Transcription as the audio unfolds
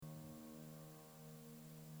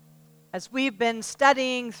As we've been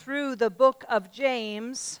studying through the book of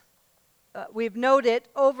James, we've noted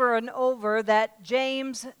over and over that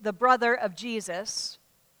James, the brother of Jesus,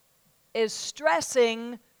 is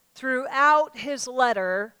stressing throughout his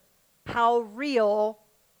letter how real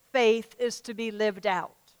faith is to be lived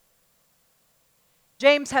out.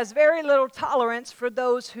 James has very little tolerance for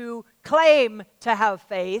those who claim to have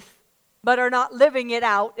faith but are not living it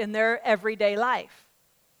out in their everyday life.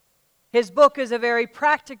 His book is a very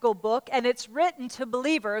practical book, and it's written to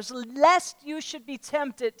believers, lest you should be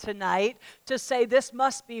tempted tonight to say this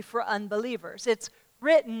must be for unbelievers. It's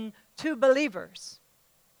written to believers.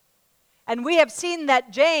 And we have seen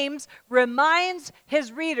that James reminds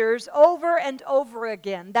his readers over and over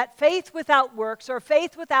again that faith without works or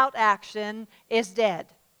faith without action is dead.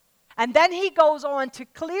 And then he goes on to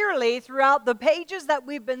clearly, throughout the pages that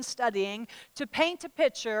we've been studying, to paint a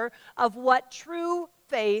picture of what true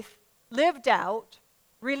faith lived out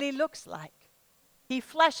really looks like. He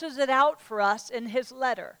fleshes it out for us in his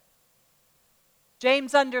letter.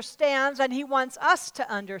 James understands, and he wants us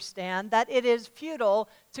to understand, that it is futile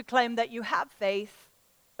to claim that you have faith,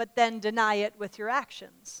 but then deny it with your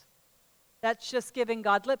actions. That's just giving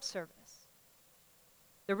God lip service.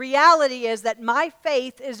 The reality is that my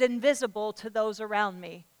faith is invisible to those around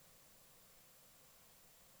me.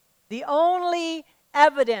 The only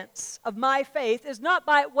evidence of my faith is not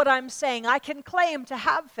by what I'm saying. I can claim to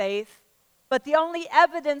have faith, but the only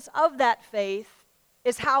evidence of that faith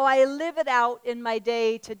is how I live it out in my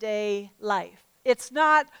day-to-day life. It's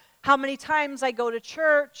not how many times I go to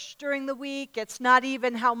church during the week. It's not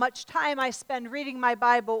even how much time I spend reading my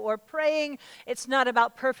Bible or praying. It's not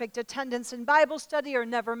about perfect attendance in Bible study or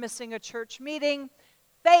never missing a church meeting.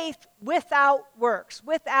 Faith without works,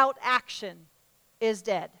 without action, is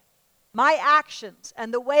dead. My actions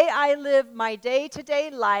and the way I live my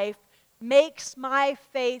day-to-day life makes my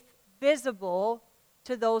faith visible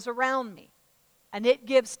to those around me. And it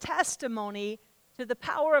gives testimony to the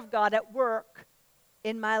power of God at work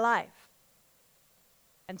in my life.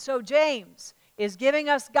 And so James is giving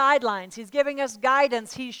us guidelines. He's giving us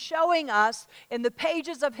guidance. He's showing us in the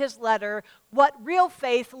pages of his letter what real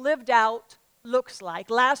faith lived out looks like.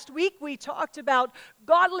 Last week we talked about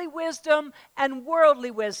godly wisdom and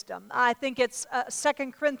worldly wisdom. I think it's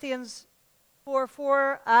 2 Corinthians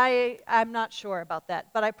 4:4. I'm not sure about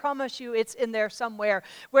that, but I promise you it's in there somewhere,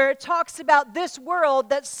 where it talks about this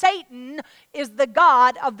world, that Satan is the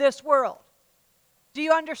god of this world. Do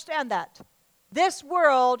you understand that? This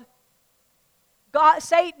world,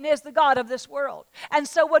 Satan is the god of this world. And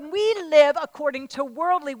so when we live according to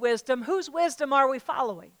worldly wisdom, whose wisdom are we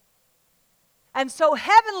following? And so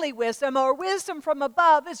heavenly wisdom, or wisdom from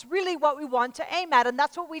above, is really what we want to aim at. And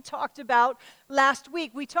that's what we talked about last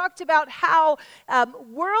week. We talked about how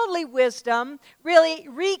worldly wisdom really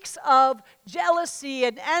reeks of jealousy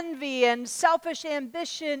and envy and selfish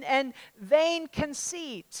ambition and vain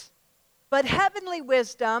conceit. But heavenly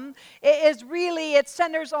wisdom is really, it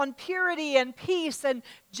centers on purity and peace and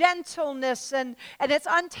gentleness, and it's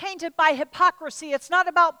untainted by hypocrisy. It's not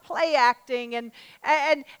about play acting, and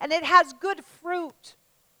it has good fruit.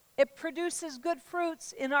 It produces good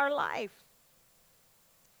fruits in our life.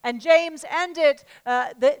 And James ended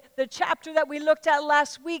the chapter that we looked at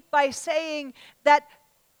last week by saying that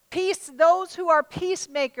those who are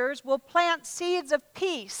peacemakers will plant seeds of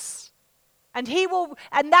peace. And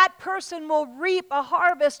that person will reap a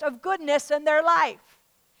harvest of goodness in their life.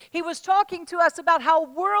 He was talking to us about how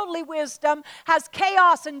worldly wisdom has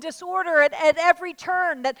chaos and disorder at every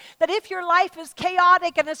turn. That if your life is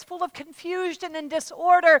chaotic and is full of confusion and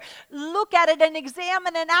disorder, look at it and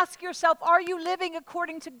examine and ask yourself, are you living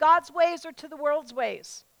according to God's ways or to the world's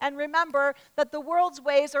ways? And remember that the world's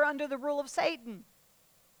ways are under the rule of Satan.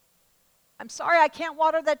 I'm sorry, I can't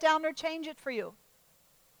water that down or change it for you.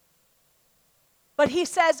 But he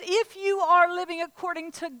says, if you are living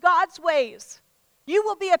according to God's ways, you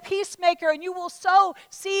will be a peacemaker, and you will sow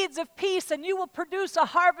seeds of peace, and you will produce a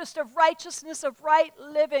harvest of righteousness, of right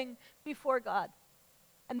living before God.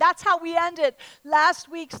 And that's how we ended last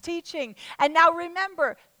week's teaching. And now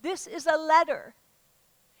remember, this is a letter.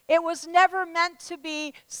 It was never meant to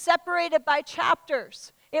be separated by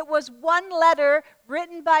chapters. It was one letter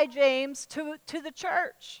written by James to the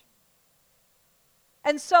church.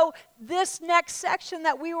 And so this next section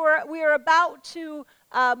that we are about to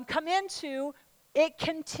come into, it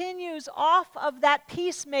continues off of that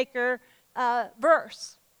peacemaker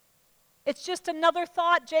verse. It's just another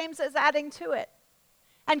thought James is adding to it.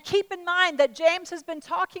 And keep in mind that James has been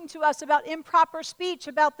talking to us about improper speech,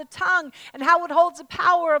 about the tongue, and how it holds the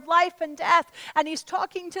power of life and death. And he's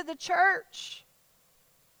talking to the church.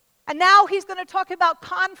 And now he's going to talk about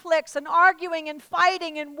conflicts and arguing and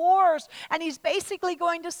fighting and wars. And he's basically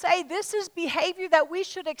going to say this is behavior that we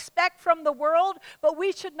should expect from the world, but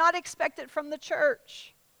we should not expect it from the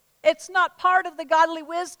church. It's not part of the godly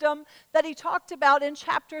wisdom that he talked about in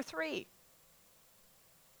chapter 3.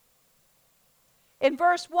 In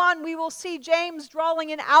verse 1, we will see James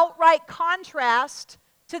drawing an outright contrast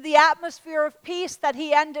to the atmosphere of peace that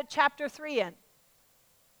he ended chapter 3 in.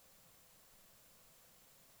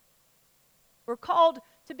 We're called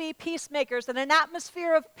to be peacemakers, and an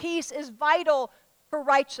atmosphere of peace is vital for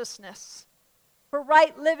righteousness, for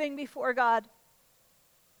right living before God.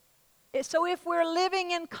 So if we're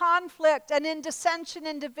living in conflict and in dissension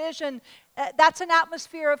and division, that's an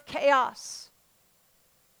atmosphere of chaos.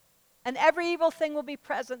 And every evil thing will be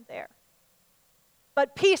present there.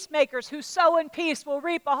 But peacemakers who sow in peace will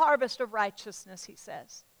reap a harvest of righteousness, he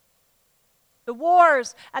says. The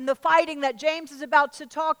wars and the fighting that James is about to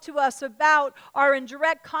talk to us about are in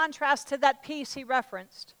direct contrast to that peace he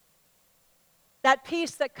referenced. That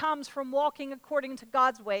peace that comes from walking according to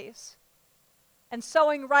God's ways and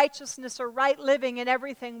sowing righteousness or right living in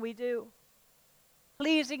everything we do.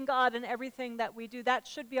 Pleasing God in everything that we do. That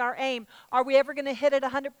should be our aim. Are we ever going to hit it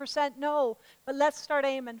 100%? No, but let's start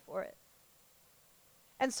aiming for it.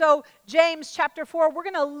 And so, James chapter 4, we're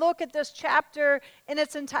going to look at this chapter in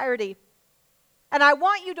its entirety. And I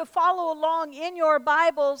want you to follow along in your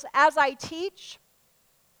Bibles as I teach.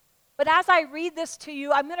 But as I read this to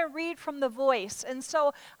you, I'm going to read from the voice. And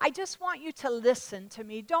so I just want you to listen to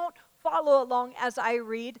me. Don't follow along as I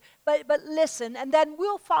read, but listen. And then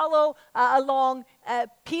we'll follow along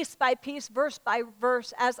piece by piece, verse by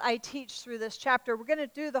verse as I teach through this chapter. We're going to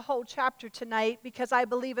do the whole chapter tonight because I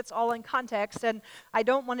believe it's all in context. And I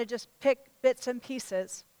don't want to just pick bits and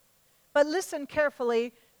pieces. But listen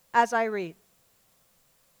carefully as I read.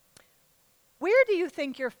 Where do you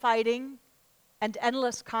think your fighting and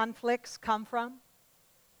endless conflicts come from?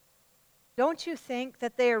 Don't you think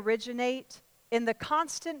that they originate in the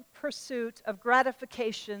constant pursuit of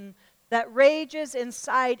gratification that rages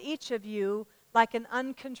inside each of you like an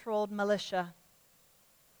uncontrolled militia?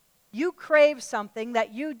 You crave something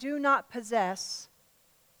that you do not possess,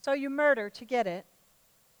 so you murder to get it.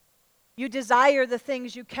 You desire the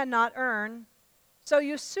things you cannot earn, so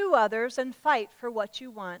you sue others and fight for what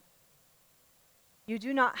you want. You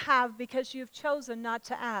do not have because you've chosen not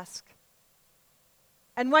to ask.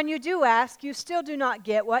 And when you do ask, you still do not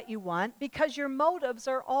get what you want because your motives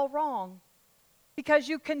are all wrong, because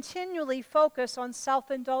you continually focus on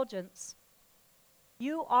self-indulgence.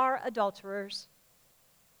 You are adulterers.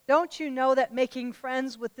 Don't you know that making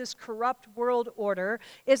friends with this corrupt world order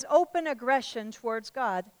is open aggression towards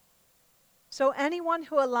God? So anyone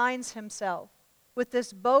who aligns himself with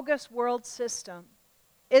this bogus world system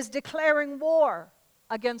is declaring war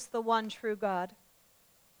against the one true God.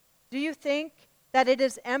 Do you think that it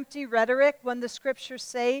is empty rhetoric when the scriptures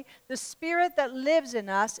say the spirit that lives in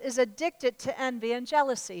us is addicted to envy and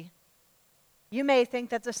jealousy? You may think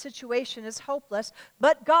that the situation is hopeless,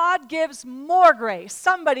 but God gives more grace.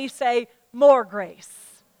 Somebody say, more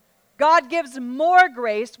grace. God gives more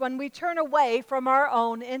grace when we turn away from our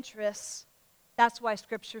own interests. That's why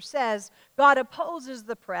scripture says God opposes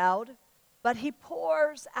the proud, but he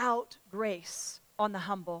pours out grace on the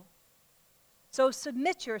humble. So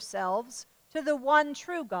submit yourselves to the one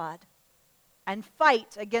true God and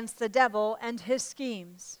fight against the devil and his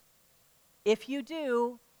schemes. If you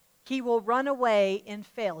do, he will run away in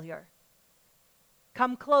failure.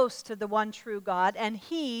 Come close to the one true God, and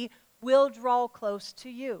he will draw close to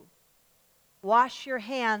you. Wash your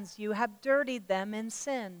hands, you have dirtied them in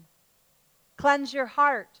sin. Cleanse your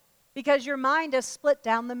heart, because your mind is split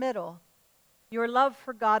down the middle. Your love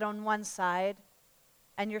for God on one side,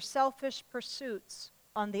 and your selfish pursuits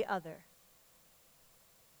on the other.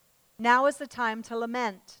 Now is the time to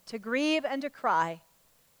lament, to grieve, and to cry.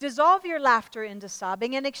 Dissolve your laughter into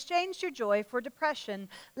sobbing and exchange your joy for depression.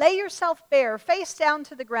 Lay yourself bare, face down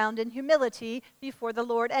to the ground in humility before the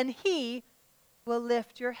Lord, and he will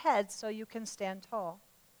lift your head so you can stand tall.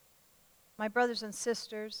 My brothers and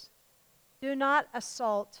sisters, do not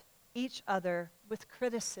assault each other with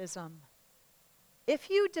criticism. If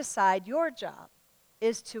you decide your job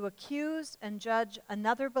is to accuse and judge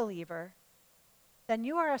another believer, then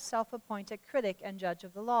you are a self-appointed critic and judge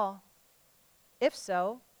of the law. If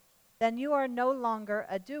so, then you are no longer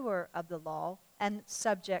a doer of the law and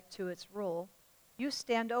subject to its rule. You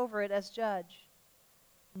stand over it as judge.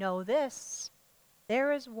 Know this,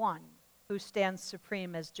 there is one who stands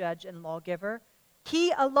supreme as judge and lawgiver.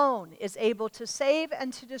 He alone is able to save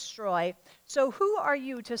and to destroy. So who are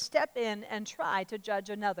you to step in and try to judge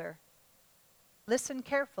another? Listen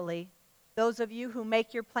carefully. Those of you who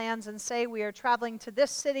make your plans and say, we are traveling to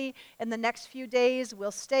this city in the next few days,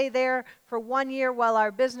 we'll stay there for 1 year while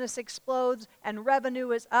our business explodes and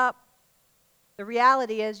revenue is up. The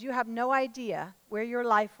reality is you have no idea where your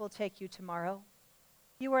life will take you tomorrow.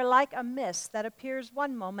 You are like a mist that appears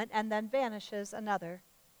one moment and then vanishes another.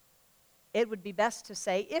 It would be best to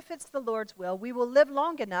say, if it's the Lord's will, we will live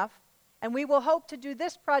long enough and we will hope to do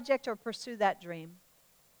this project or pursue that dream.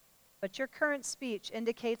 But your current speech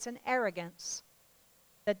indicates an arrogance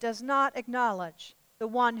that does not acknowledge the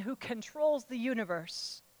one who controls the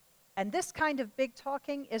universe. And this kind of big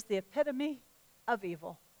talking is the epitome of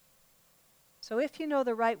evil. So if you know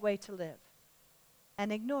the right way to live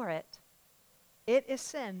and ignore it, it is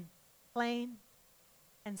sin, plain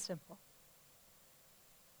and simple.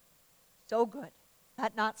 So good.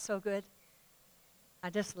 That not so good? I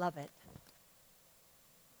just love it.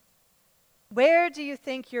 Where do you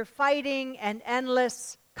think your fighting and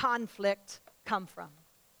endless conflict come from?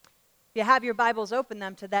 If you have your Bibles, open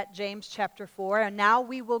them to that James chapter 4, and now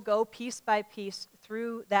we will go piece by piece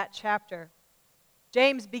through that chapter.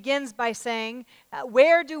 James begins by saying,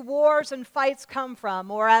 where do wars and fights come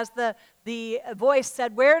from? Or as the voice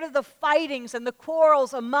said, where do the fightings and the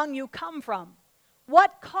quarrels among you come from?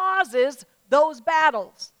 What causes those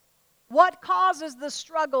battles? What causes the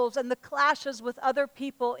struggles and the clashes with other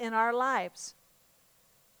people in our lives?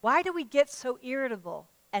 Why do we get so irritable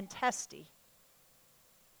and testy?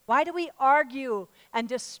 Why do we argue and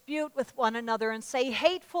dispute with one another and say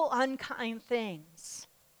hateful, unkind things?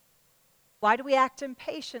 Why do we act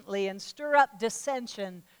impatiently and stir up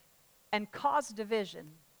dissension and cause division?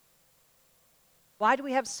 Why do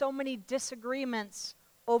we have so many disagreements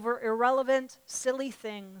over irrelevant, silly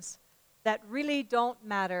things that really don't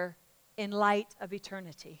matter in light of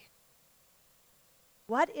eternity?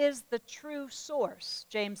 What is the true source,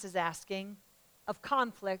 James is asking, of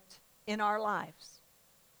conflict in our lives?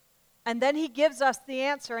 And then he gives us the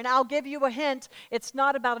answer, and I'll give you a hint. It's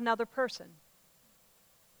not about another person.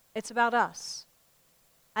 It's about us.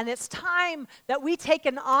 And it's time that we take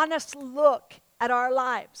an honest look at our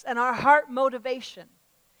lives and our heart motivation.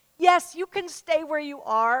 Yes, you can stay where you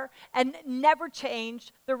are and never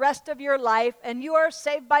change the rest of your life, and you are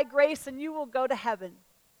saved by grace and you will go to heaven.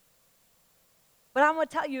 But I want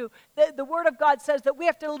to tell you, the Word of God says that we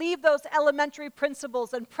have to leave those elementary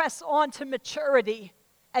principles and press on to maturity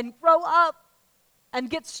and grow up and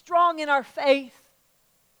get strong in our faith.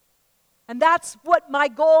 And that's what my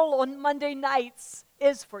goal on Monday nights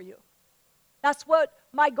is for you. That's what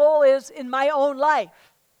my goal is in my own life.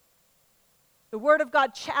 The Word of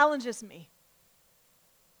God challenges me.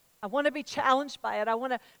 I want to be challenged by it. I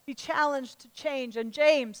want to be challenged to change. And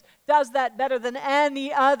James does that better than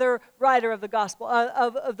any other writer of the gospel,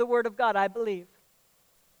 of the Word of God, I believe.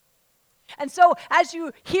 And so as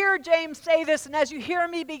you hear James say this, and as you hear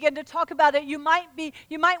me begin to talk about it, you might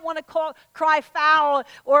want to cry foul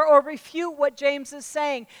or refute what James is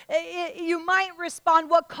saying. You might respond,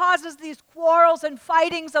 what causes these quarrels and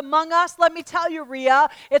fightings among us? Let me tell you, Rhea,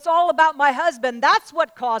 it's all about my husband. That's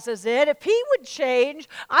what causes it. If he would change,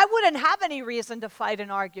 I wouldn't have any reason to fight and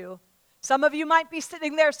argue. Some of you might be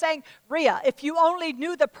sitting there saying, Rhea, if you only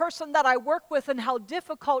knew the person that I work with and how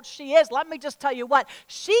difficult she is, let me just tell you what,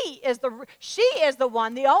 she is the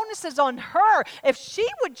one. The onus is on her. If she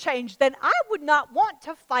would change, then I would not want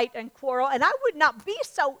to fight and quarrel, and I would not be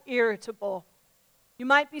so irritable. You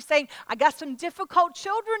might be saying, I got some difficult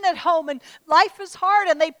children at home and life is hard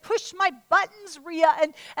and they push my buttons, Rhea,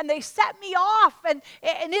 and they set me off and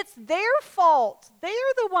it's their fault. They're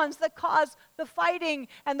the ones that cause the fighting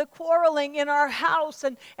and the quarreling in our house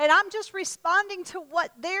and I'm just responding to what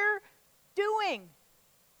they're doing.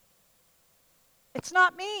 It's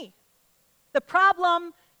not me. The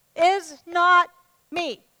problem is not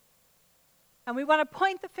me. And we want to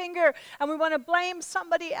point the finger and we want to blame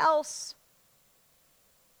somebody else.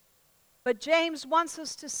 But James wants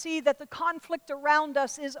us to see that the conflict around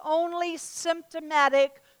us is only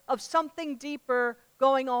symptomatic of something deeper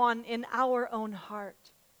going on in our own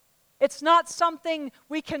heart. It's not something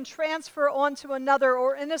we can transfer onto another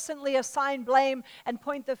or innocently assign blame and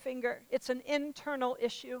point the finger. It's an internal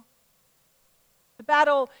issue. The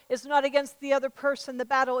battle is not against the other person. The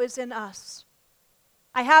battle is in us.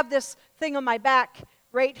 I have this thing on my back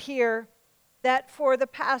right here that for the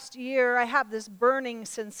past year, I have this burning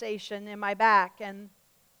sensation in my back, and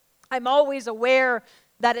I'm always aware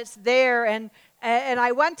that it's there, and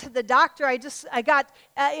I went to the doctor.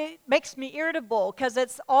 It makes me irritable because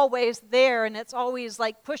it's always there, and it's always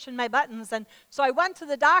like pushing my buttons, and so I went to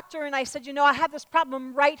the doctor, and I said, I have this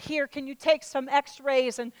problem right here. Can you take some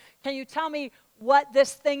x-rays, and can you tell me what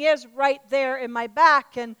this thing is right there in my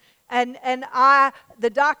back. And the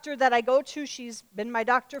doctor that I go to, she's been my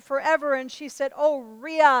doctor forever, and she said, "Oh,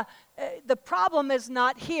 Ria, the problem is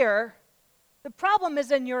not here. The problem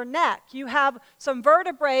is in your neck. You have some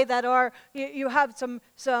vertebrae that are, you have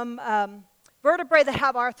some vertebrae that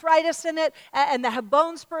have arthritis in it, and that have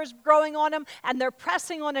bone spurs growing on them, and they're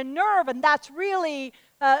pressing on a nerve, and that's really,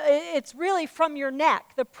 it's really from your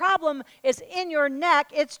neck. The problem is in your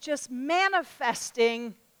neck. It's just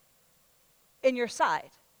manifesting in your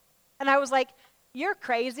side." And I was like, "You're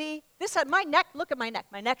crazy. This had my neck, look at my neck.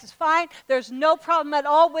 My neck is fine. There's no problem at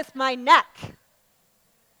all with my neck.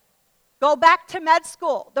 Go back to med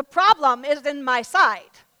school. The problem is in my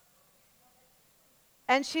side."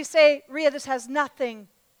 And she say, "Ria, this has nothing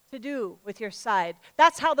to do with your side.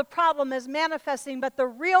 That's how the problem is manifesting, but the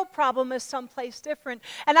real problem is someplace different."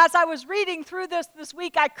 And as I was reading through this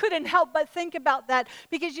week, I couldn't help but think about that,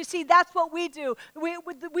 because you see, that's what we do.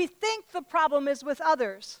 We think the problem is with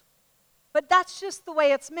others, but that's just the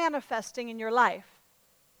way it's manifesting in your life.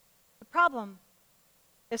 The problem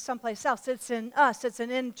is someplace else. It's in us. It's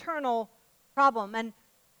an internal problem, and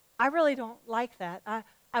I really don't like that.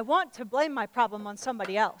 I want to blame my problem on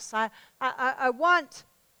somebody else. I want,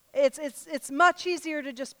 it's much easier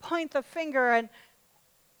to just point the finger, and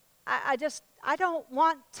I don't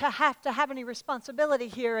want to have any responsibility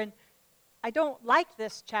here, and I don't like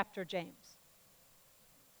this chapter, James.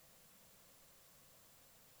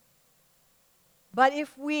 But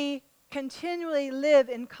if we continually live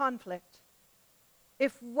in conflict,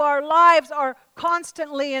 if our lives are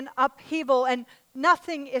constantly in upheaval and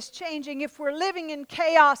nothing is changing, if we're living in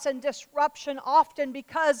chaos and disruption often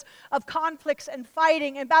because of conflicts and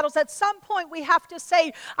fighting and battles, at some point we have to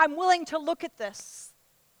say, "I'm willing to look at this.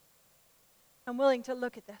 I'm willing to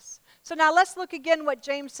look at this." So now let's look again what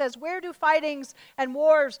James says. "Where do fightings and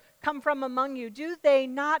wars come from among you? Do they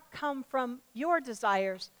not come from your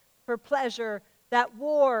desires for pleasure that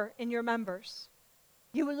war in your members?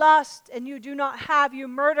 You lust and you do not have. You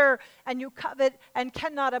murder and you covet and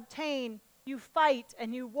cannot obtain. You fight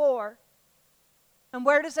and you war." And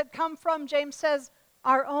where does it come from? James says,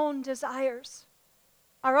 our own desires,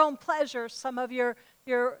 our own pleasures. Some of your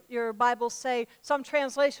Bibles say, some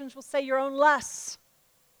translations will say your own lusts.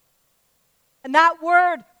 And that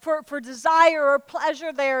word for desire or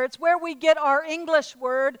pleasure there, it's where we get our English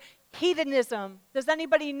word hedonism. Does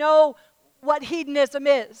anybody know what hedonism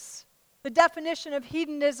is? The definition of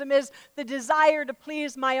hedonism is the desire to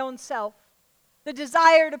please my own self, the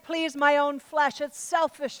desire to please my own flesh. It's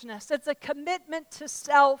selfishness. It's a commitment to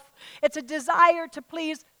self. It's a desire to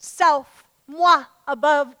please self, moi,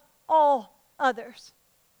 above all others.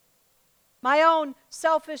 My own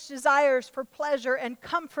selfish desires for pleasure and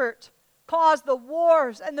comfort cause the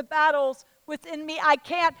wars and the battles within me. I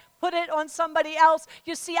can't put it on somebody else.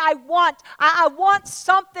 You see, I want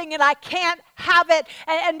something and I can't have it.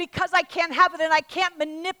 And because I can't have it and I can't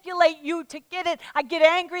manipulate you to get it, I get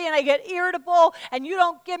angry and I get irritable and you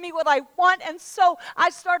don't give me what I want. And so I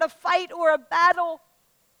start a fight or a battle.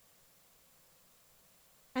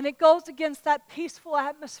 And it goes against that peaceful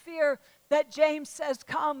atmosphere that James says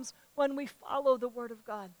comes when we follow the Word of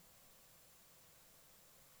God.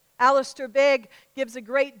 Alistair Begg gives a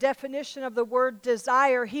great definition of the word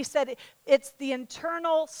desire. He said it's the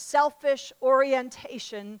internal selfish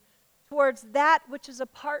orientation towards that which is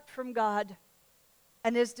apart from God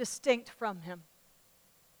and is distinct from Him.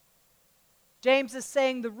 James is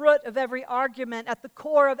saying the root of every argument, at the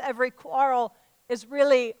core of every quarrel, is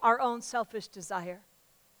really our own selfish desire.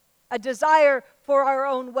 A desire for our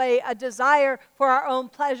own way, a desire for our own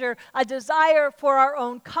pleasure, a desire for our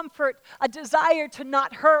own comfort, a desire to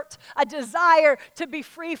not hurt, a desire to be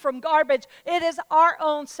free from garbage. It is our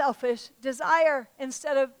own selfish desire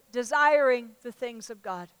instead of desiring the things of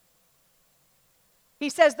God. He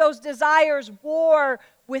says those desires war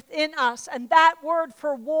within us, and that word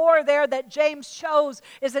for war there that James chose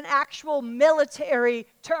is an actual military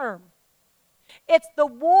term. It's the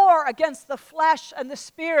war against the flesh and the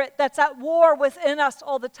spirit that's at war within us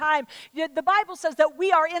all the time. The Bible says that we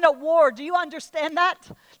are in a war. Do you understand that?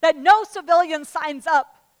 That no civilian signs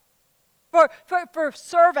up for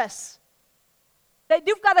service. That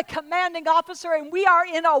you've got a commanding officer and we are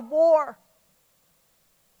in a war.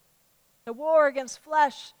 The war against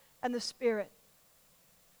flesh and the spirit.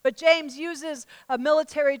 But James uses a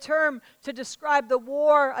military term to describe the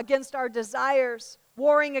war against our desires,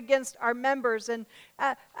 warring against our members. And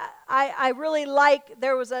I really like,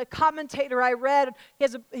 there was a commentator I read,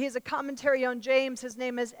 he has a commentary on James. His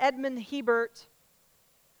name is Edmund Hebert.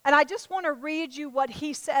 And I just want to read you what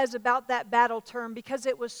he says about that battle term because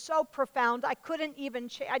it was so profound. I couldn't even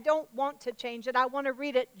I don't want to change it. I want to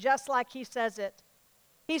read it just like he says it.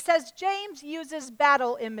 He says, James uses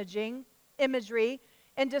battle imagery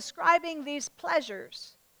in describing these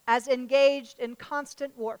pleasures as engaged in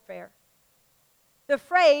constant warfare. The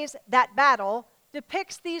phrase, that battle,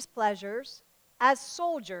 depicts these pleasures as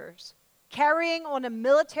soldiers carrying on a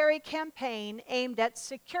military campaign aimed at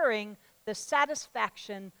securing the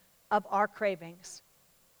satisfaction of our cravings.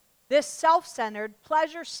 This self-centered,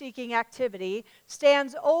 pleasure-seeking activity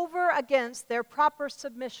stands over against their proper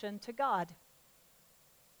submission to God.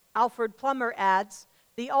 Alfred Plummer adds,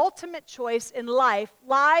 the ultimate choice in life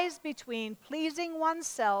lies between pleasing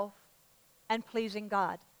oneself and pleasing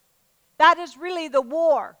God. That is really the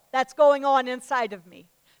war that's going on inside of me.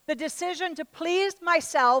 The decision to please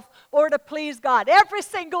myself or to please God. Every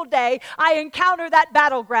single day I encounter that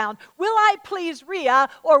battleground. Will I please Rhea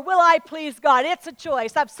or will I please God? It's a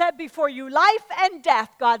choice. I've said before you, life and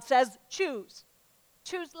death, God says, choose.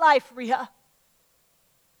 Choose life, Rhea.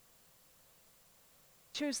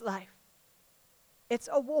 Choose life. It's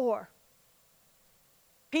a war.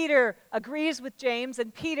 Peter agrees with James,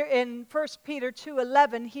 and Peter in 1 Peter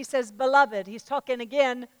 2:11, he says, beloved, he's talking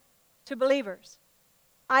again to believers.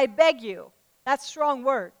 I beg you, that's a strong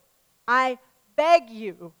word. I beg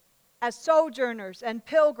you, as sojourners and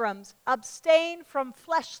pilgrims, abstain from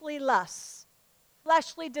fleshly lusts,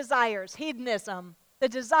 fleshly desires, hedonism, the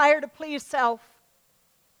desire to please self.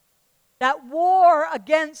 That war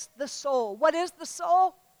against the soul. What is the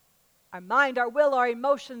soul? Our mind, our will, our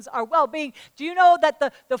emotions, our well-being. Do you know that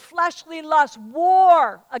the fleshly lusts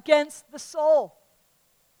war against the soul?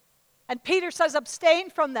 And Peter says, abstain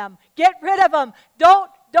from them. Get rid of them.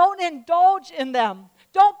 Don't indulge in them.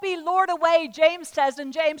 Don't be lured away, James says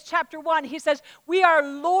in James chapter 1. He says, we are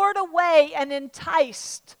lured away and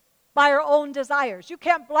enticed by our own desires. You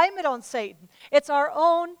can't blame it on Satan. It's our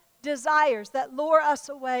own desires that lure us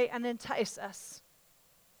away and entice us.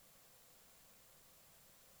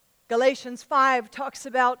 Galatians 5 talks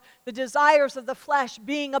about the desires of the flesh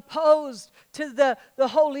being opposed to the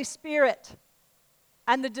Holy Spirit.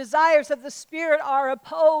 And the desires of the Spirit are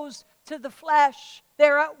opposed to the flesh.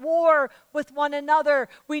 They're at war with one another.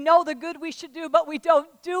 We know the good we should do, but we don't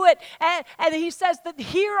do it. And he says that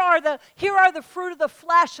here are the fruit of the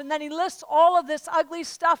flesh. And then he lists all of this ugly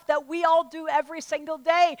stuff that we all do every single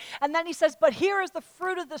day. And then he says, but here is the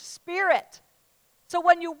fruit of the Spirit. So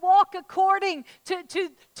when you walk according to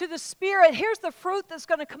the Spirit, here's the fruit that's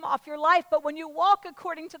going to come off your life. But when you walk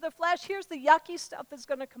according to the flesh, here's the yucky stuff that's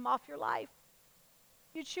going to come off your life.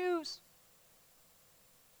 You choose.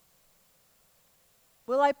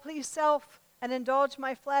 Will I please self and indulge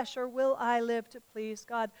my flesh, or will I live to please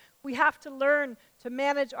God? We have to learn to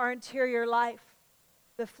manage our interior life.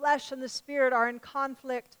 The flesh and the Spirit are in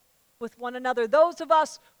conflict with one another. Those of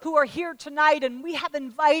us who are here tonight and we have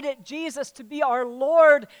invited Jesus to be our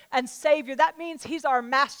Lord and Savior, that means He's our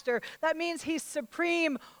Master. That means He's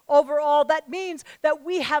supreme over all. That means that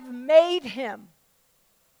we have made Him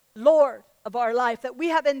Lord of our life, that we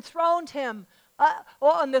have enthroned Him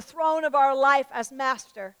on the throne of our life as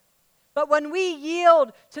Master. But when we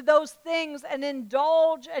yield to those things and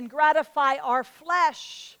indulge and gratify our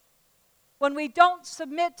flesh, when we don't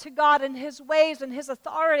submit to God and His ways and His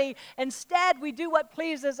authority, instead we do what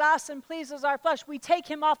pleases us and pleases our flesh. We take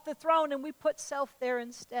Him off the throne and we put self there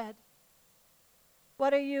instead.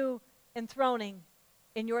 What are you enthroning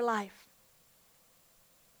in your life?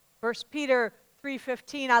 1 Peter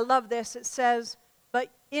 3:15, I love this. It says, but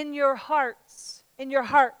in your hearts,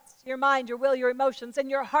 your mind, your will, your emotions, in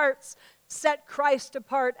your hearts, set Christ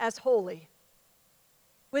apart as holy.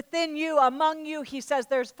 Within you, among you, he says,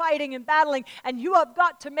 there's fighting and battling, and you have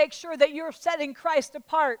got to make sure that you're setting Christ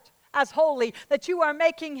apart as holy, that you are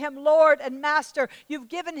making Him Lord and Master. You've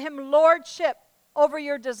given Him lordship over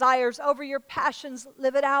your desires, over your passions.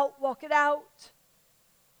 Live it out, walk it out.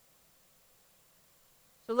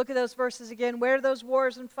 So look at those verses again. Where do those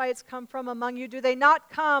wars and fights come from among you? Do they not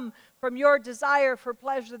come from your desire for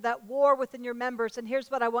pleasure, that war within your members? And here's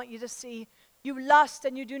what I want you to see. You lust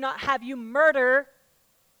and you do not have. You murder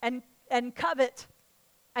and covet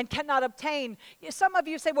and cannot obtain. Some of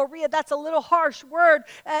you say, well, Rhea, that's a little harsh word.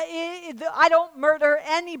 I don't murder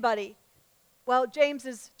anybody. Well, James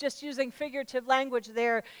is just using figurative language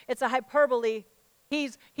there. It's a hyperbole.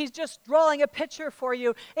 He's just drawing a picture for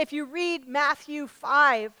you. If you read Matthew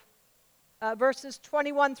 5, verses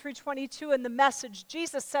 21 through 22 in the Message,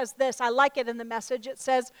 Jesus says this. I like it in the Message. It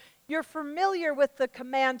says, you're familiar with the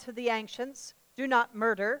command to the ancients, do not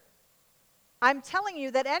murder. I'm telling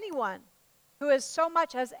you that anyone who is so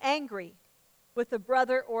much as angry with a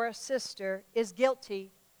brother or a sister is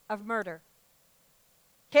guilty of murder.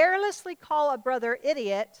 Carelessly call a brother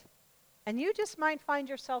idiot, and you just might find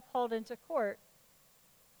yourself hauled into court.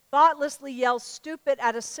 Thoughtlessly yell stupid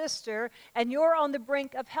at a sister, and you're on the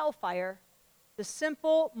brink of hellfire. The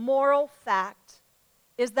simple moral fact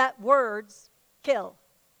is that words kill.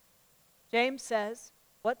 James says,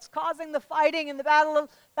 what's causing the fighting and the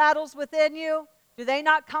battles within you? Do they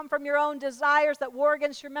not come from your own desires that war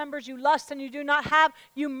against your members? You lust and you do not have.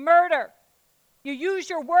 You murder. You use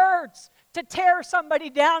your words to tear somebody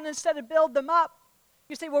down instead of build them up.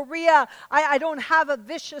 You say, well, Rhea, I don't have a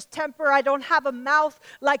vicious temper. I don't have a mouth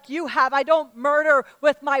like you have. I don't murder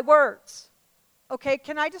with my words. Okay,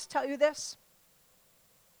 can I just tell you this?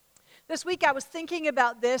 This week I was thinking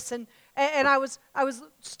about this, and I was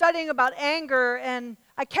studying about anger, and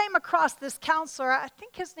I came across this counselor. I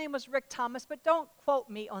think his name was Rick Thomas, but don't quote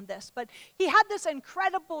me on this. But he had this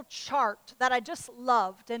incredible chart that I just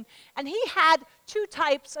loved, and he had two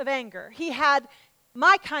types of anger. He had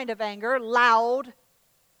my kind of anger, loud,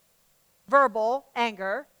 verbal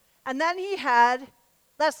anger, and then he had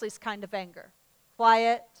Leslie's kind of anger,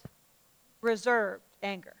 quiet, reserved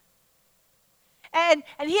anger. And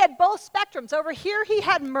he had both spectrums. Over here he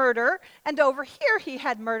had murder, and over here he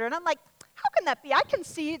had murder. And I'm like, how can that be? I can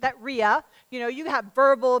see that Rhea, you have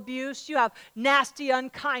verbal abuse, you have nasty,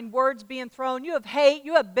 unkind words being thrown, you have hate,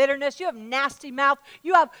 you have bitterness, you have nasty mouth,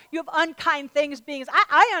 you have unkind things being.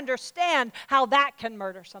 I understand how that can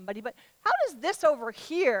murder somebody, but how does this over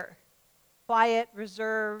here, quiet,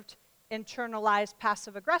 reserved, internalized,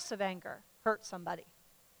 passive-aggressive anger, hurt somebody?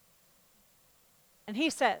 And he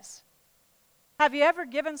says, have you ever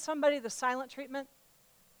given somebody the silent treatment?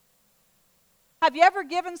 Have you ever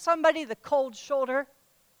given somebody the cold shoulder?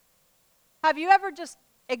 Have you ever just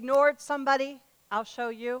ignored somebody? I'll show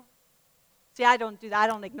you. See, I don't do that. I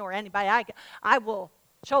don't ignore anybody. I will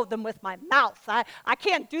show them with my mouth. I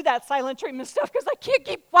can't do that silent treatment stuff because I can't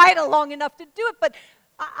keep quiet long enough to do it. But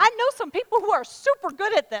I know some people who are super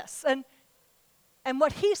good at this. And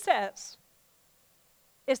what he says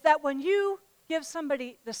is that when you give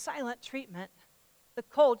somebody the silent treatment, the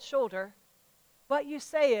cold shoulder, what you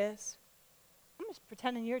say is, I'm just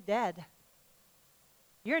pretending you're dead.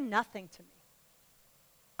 You're nothing to me.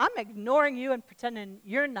 I'm ignoring you and pretending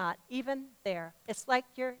you're not even there. It's like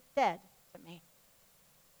you're dead to me.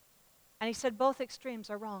 And he said both extremes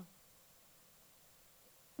are wrong.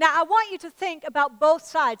 Now, I want you to think about both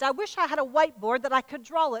sides. I wish I had a whiteboard that I could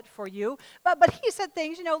draw it for you. But he said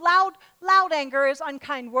things, loud anger is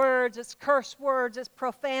unkind words, it's curse words, it's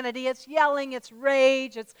profanity, it's yelling, it's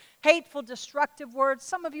rage, it's hateful, destructive words.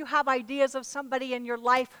 Some of you have ideas of somebody in your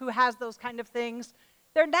life who has those kind of things.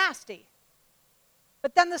 They're nasty.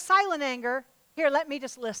 But then the silent anger, here, let me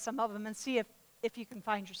just list some of them and see if you can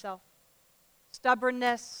find yourself.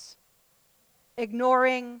 Stubbornness,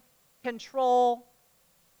 ignoring, control,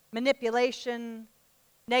 manipulation,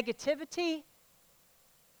 negativity,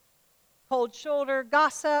 cold shoulder,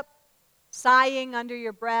 gossip, sighing under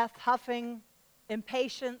your breath, huffing,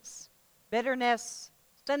 impatience, bitterness,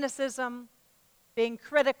 cynicism, being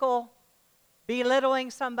critical,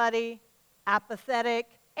 belittling somebody, apathetic,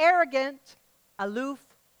 arrogant, aloof,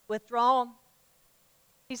 withdrawn.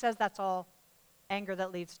 He says that's all anger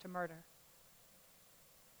that leads to murder.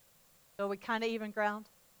 So we kind of even ground.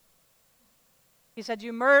 He said,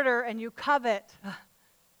 you murder and you covet.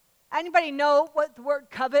 Anybody know what the word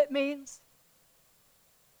covet means?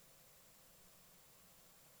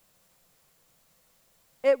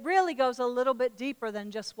 It really goes a little bit deeper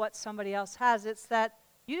than just what somebody else has. It's that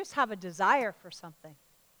you just have a desire for something.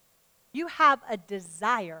 You have a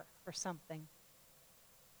desire for something.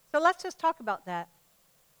 So let's just talk about that.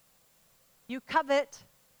 You covet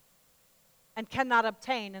and cannot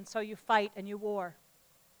obtain, and so you fight and you war.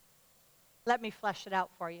 Let me flesh it out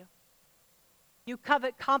for you. You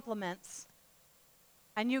covet compliments,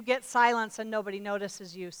 and you get silence and nobody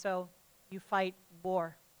notices you, so you fight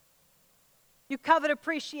war. You covet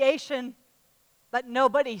appreciation, but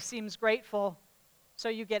nobody seems grateful, so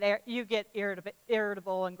you get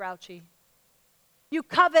irritable and grouchy. You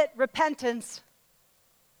covet repentance,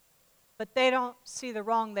 but they don't see the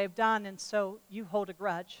wrong they've done, and so you hold a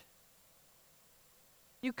grudge.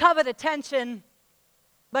 You covet attention,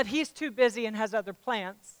 but he's too busy and has other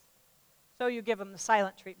plans, so you give him the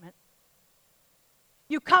silent treatment.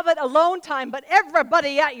 You covet alone time, but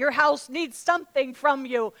everybody at your house needs something from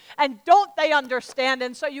you, and don't they understand,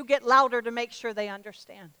 and so you get louder to make sure they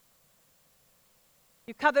understand.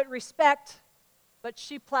 You covet respect, but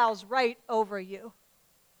she plows right over you,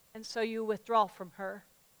 and so you withdraw from her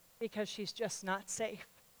because she's just not safe.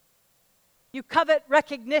 You covet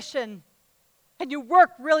recognition, and you work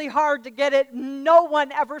really hard to get it. No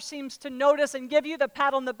one ever seems to notice and give you the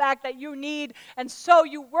pat on the back that you need. And so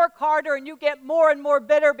you work harder and you get more and more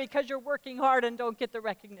bitter because you're working hard and don't get the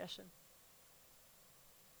recognition.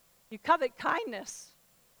 You covet kindness.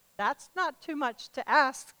 That's not too much to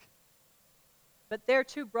ask. But they're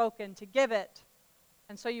too broken to give it.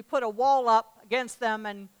 And so you put a wall up against them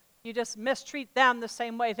and you just mistreat them the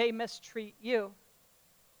same way they mistreat you.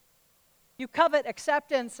 You covet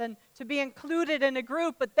acceptance and to be included in a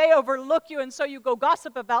group, but they overlook you, and so you go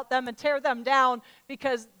gossip about them and tear them down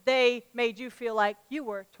because they made you feel like you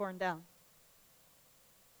were torn down.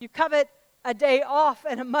 You covet a day off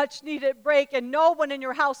and a much-needed break, and no one in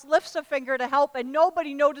your house lifts a finger to help, and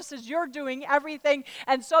nobody notices you're doing everything,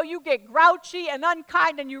 and so you get grouchy and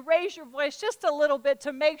unkind, and you raise your voice just a little bit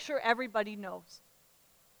to make sure everybody knows.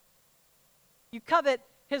 You covet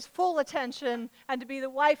his full attention and to be the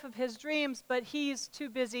wife of his dreams, but he's too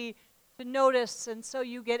busy to notice, and so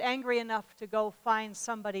you get angry enough to go find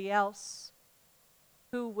somebody else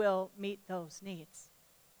who will meet those needs.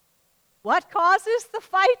 What causes the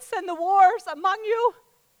fights and the wars among you?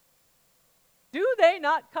 Do they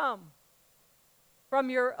not come from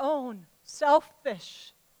your own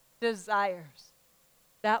selfish desires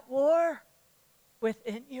that war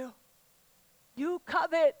within you? You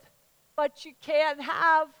covet, but you can't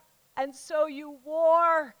have, and so you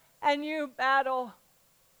war and you battle.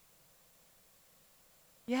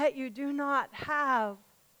 Yet you do not have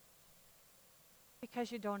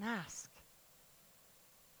because you don't ask.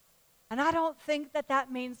 And I don't think that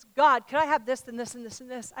that means, God, could I have this and this and this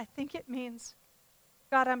and this? I think it means,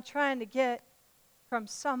 God, I'm trying to get from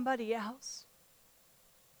somebody else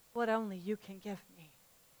what only you can give me.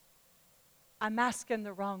 I'm asking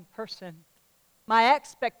the wrong person. My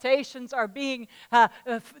expectations are being,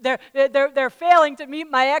 they're failing to meet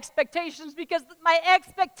my expectations because my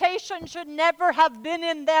expectation should never have been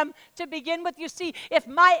in them to begin with. You see, if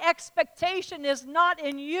my expectation is not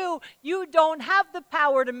in you, you don't have the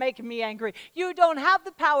power to make me angry. You don't have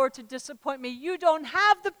the power to disappoint me. You don't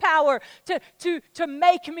have the power to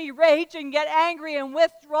make me rage and get angry and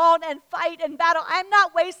withdrawn and fight and battle. I'm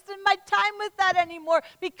not wasting my time with that anymore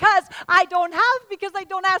because I don't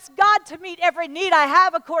ask God to meet every need I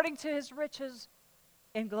have according to his riches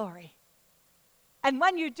in glory. And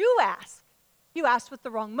when you do ask, you ask with the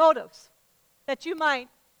wrong motives. That you might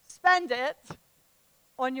spend it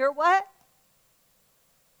on your what?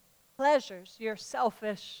 Pleasures, your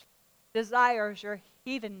selfish desires, your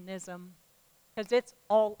hedonism. Because it's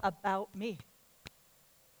all about me.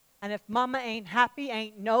 And if mama ain't happy,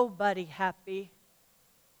 ain't nobody happy.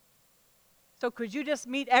 So could you just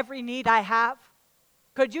meet every need I have?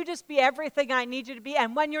 Could you just be everything I need you to be?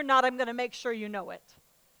 And when you're not, I'm going to make sure you know it.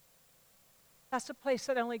 That's a place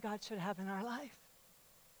that only God should have in our life.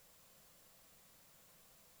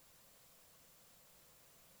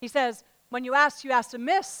 He says, when you ask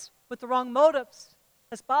amiss with the wrong motives.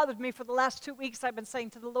 It's bothered me for the last 2 weeks. I've been saying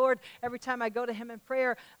to the Lord, every time I go to him in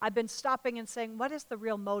prayer, I've been stopping and saying, what is the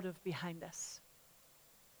real motive behind this?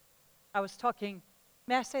 I was talking,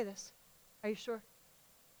 may I say this? Are you sure?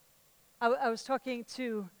 I was talking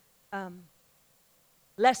to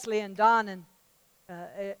Leslie and Don, and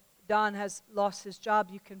Don has lost his job.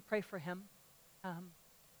 You can pray for him.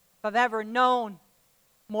 If I've ever known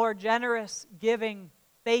more generous, giving,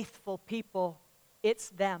 faithful people, it's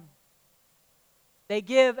them. They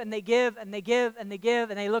give and they give and they give and they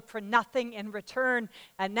give and they look for nothing in return.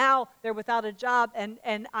 And now they're without a job.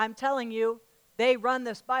 And I'm telling you, they run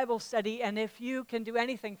this Bible study, and if you can do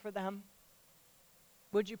anything for them,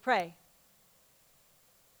 would you pray?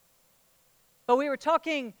 But we were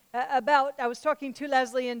talking I was talking to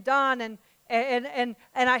Leslie and Don, and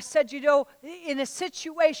I said, you know, in a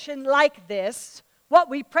situation like this, what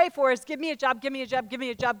we pray for is give me a job, give me a job, give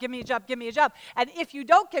me a job, give me a job, give me a job. And if you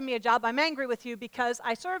don't give me a job, I'm angry with you because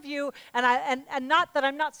I serve you, and not that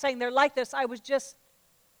I'm not saying they're like this. I was just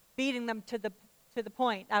beating them to the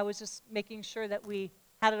point. I was just making sure that we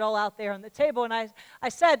had it all out there on the table. And I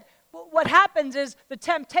said, what happens is the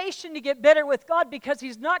temptation to get bitter with God because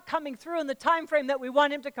he's not coming through in the time frame that we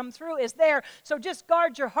want him to come through is there. So just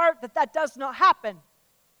guard your heart that does not happen.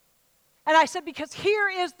 And I said, because here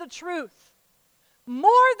is the truth.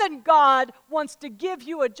 More than God wants to give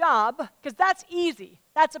you a job, because that's easy.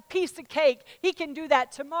 That's a piece of cake. He can do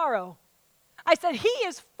that tomorrow. I said, he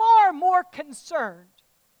is far more concerned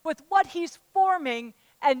with what he's forming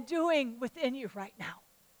and doing within you right now.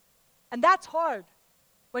 And that's hard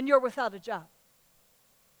when you're without a job.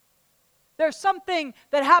 There's something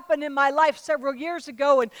that happened in my life several years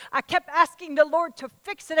ago, and I kept asking the Lord to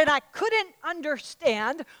fix it, and I couldn't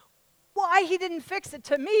understand why he didn't fix it.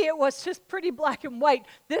 To me, it was just pretty black and white.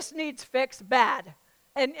 This needs fixed bad.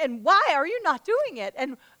 And why are you not doing it?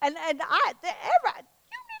 And you need to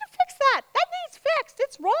fix that. That needs fixed.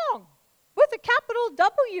 It's wrong. With a capital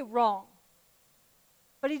W, wrong.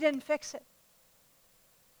 But he didn't fix it.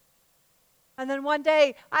 And then one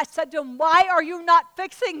day I said to him, why are you not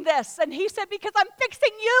fixing this? And he said, because I'm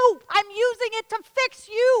fixing you. I'm using it to fix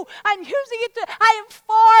you. I am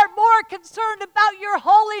far more concerned about your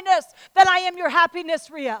holiness than I am your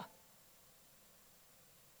happiness, Ria.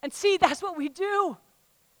 And see, that's what we do.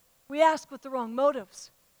 We ask with the wrong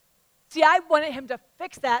motives. See, I wanted him to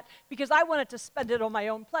fix that because I wanted to spend it on my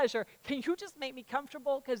own pleasure. Can you just make me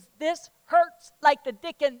comfortable? Because this hurts like the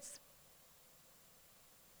dickens.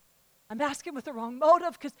 I'm asking with the wrong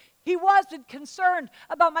motive because he wasn't concerned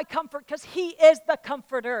about my comfort because he is the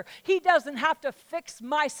comforter. He doesn't have to fix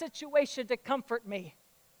my situation to comfort me.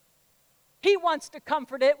 He wants to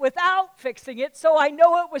comfort it without fixing it, so I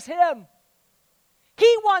know it was him.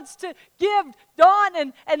 He wants to give Dawn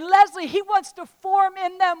and Leslie, he wants to form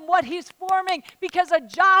in them what he's forming because a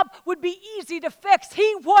job would be easy to fix.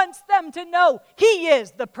 He wants them to know he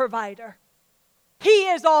is the provider. He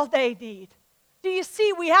is all they need. Do you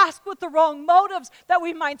see, we ask with the wrong motives that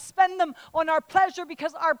we might spend them on our pleasure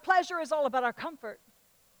because our pleasure is all about our comfort.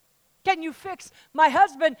 Can you fix my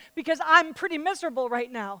husband because I'm pretty miserable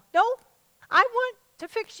right now? No, I want to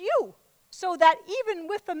fix you so that even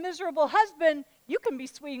with a miserable husband, you can be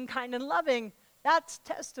sweet and kind and loving. That's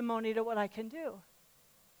testimony to what I can do.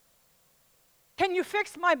 Can you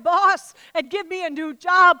fix my boss and give me a new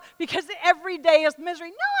job because every day is misery?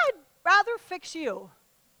 No, I'd rather fix you.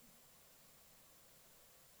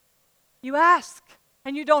 You ask,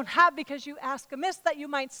 and you don't have because you ask amiss that you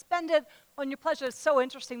might spend it on your pleasure. It's so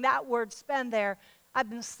interesting, that word spend there. I've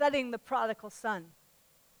been studying the prodigal son.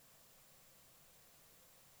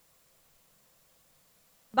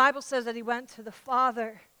 The Bible says that he went to the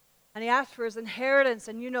father, and he asked for his inheritance.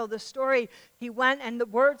 And you know the story. He went, and the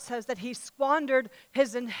word says that he squandered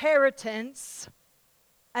his inheritance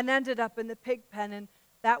and ended up in the pig pen. And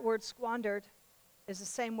that word squandered is the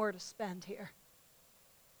same word as spend here.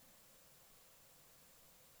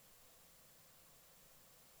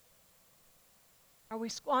 Are we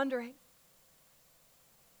squandering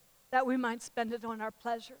that we might spend it on our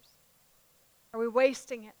pleasures? Are we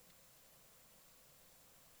wasting it?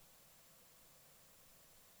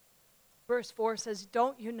 Verse 4 says,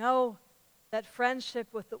 don't you know that friendship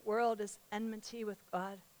with the world is enmity with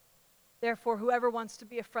God? Therefore, whoever wants to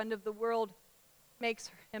be a friend of the world makes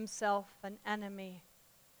himself an enemy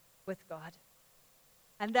with God.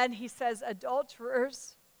 And then he says,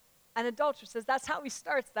 adulterers and adulteresses. That's how he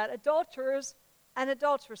starts that. Adulterers and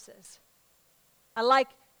adulteresses. I like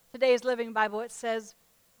today's Living Bible. It says,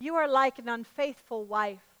 you are like an unfaithful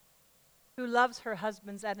wife who loves her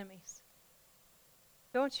husband's enemies.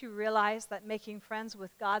 Don't you realize that making friends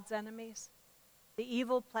with God's enemies, the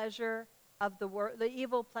evil pleasures of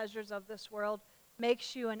this world,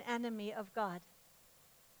 makes you an enemy of God?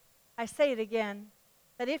 I say it again,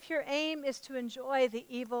 that if your aim is to enjoy the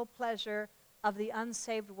evil pleasure of the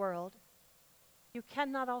unsaved world, you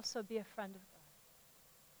cannot also be a friend of God.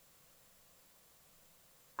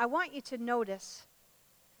 I want you to notice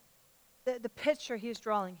the picture he's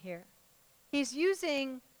drawing here. He's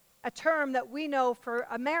using a term that we know for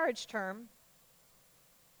a marriage term,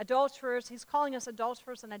 adulterers. He's calling us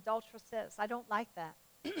adulterers and adulteresses. I don't like that.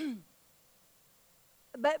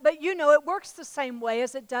 But you know, it works the same way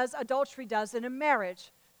as adultery does in a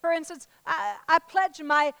marriage. For instance, I pledge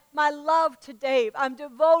my love to Dave. I'm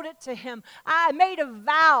devoted to him. I made a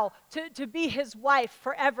vow to be his wife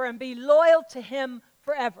forever and be loyal to him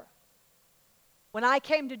forever. When I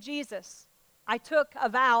came to Jesus, I took a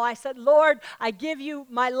vow. I said, Lord, I give you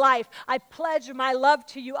my life. I pledge my love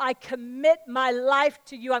to you. I commit my life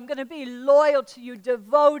to you. I'm going to be loyal to you,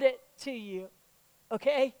 devoted to you.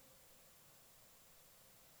 Okay?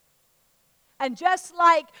 And just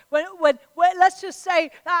like when let's just say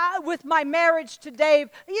with my marriage to Dave,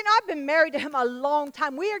 you know, I've been married to him a long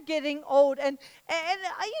time. We are getting old, and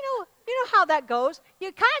you know how that goes.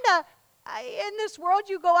 You kind of in this world,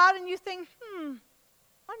 you go out and you think,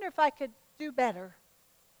 wonder if I could do better.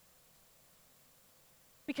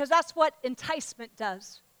 Because that's what enticement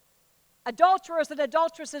does. Adulterers and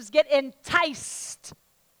adulteresses get enticed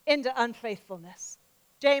into unfaithfulness.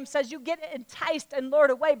 James says you get enticed and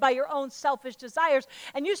lured away by your own selfish desires,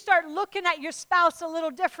 and you start looking at your spouse a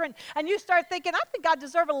little different, and you start thinking, I think I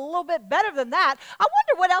deserve a little bit better than that. I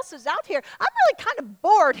wonder what else is out here. I'm really kind of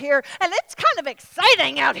bored here, and it's kind of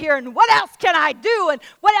exciting out here, and what else can I do, and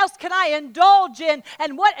what else can I indulge in,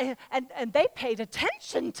 and they paid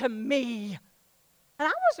attention to me, and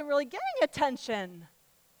I wasn't really getting attention.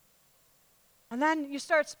 And then you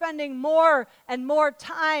start spending more and more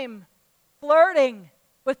time flirting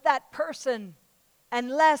with that person and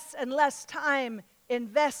less time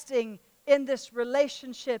investing in this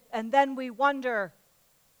relationship. And then we wonder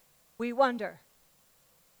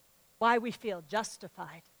why we feel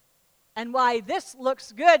justified and why this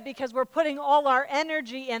looks good because we're putting all our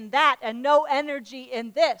energy in that and no energy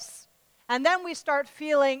in this. And then we start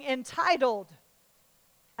feeling entitled.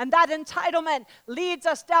 And that entitlement leads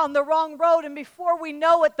us down the wrong road. And before we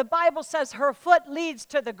know it, the Bible says her foot leads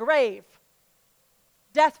to the grave.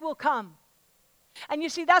 Death will come. And you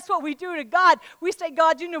see, that's what we do to God. We say,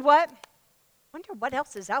 God, you know what? I wonder what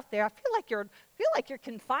else is out there. I feel like you're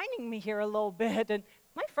confining me here a little bit. And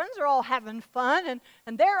my friends are all having fun,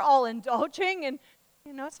 and they're all indulging. And,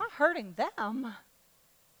 you know, it's not hurting them.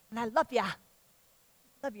 And I love you.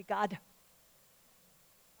 Love you, God.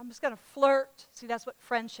 I'm just going to flirt. See, that's what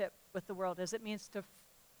friendship with the world is. It means to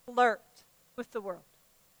flirt with the world.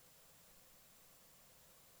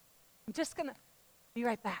 I'm just going to be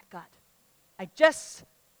right back, God. I just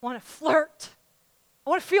want to flirt. I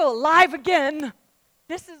want to feel alive again.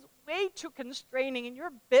 This is way too constraining, and you're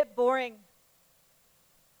a bit boring.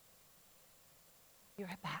 Be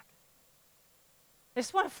right back. I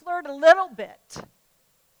just want to flirt a little bit. I just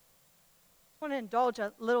want to indulge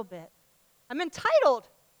a little bit. I'm entitled.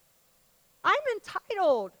 I'm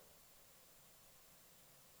entitled.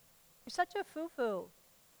 You're such a foo-foo.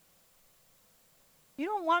 You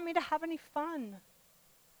don't want me to have any fun.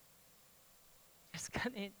 Just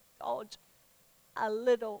going to indulge a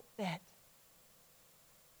little bit.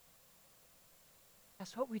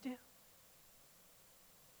 That's what we do.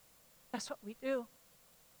 That's what we do.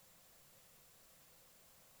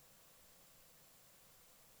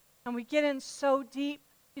 And we get in so deep.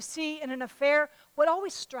 You see, in an affair, what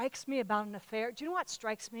always strikes me about an affair, do you know what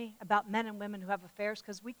strikes me about men and women who have affairs?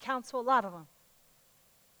 Because we counsel a lot of them.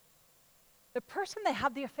 The person they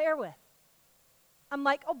have the affair with. I'm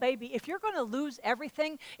like, oh, baby, if you're going to lose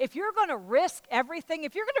everything, if you're going to risk everything,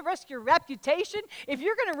 if you're going to risk your reputation, if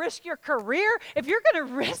you're going to risk your career, if you're going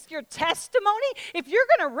to risk your testimony, if you're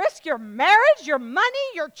going to risk your marriage, your money,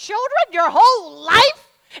 your children, your whole life,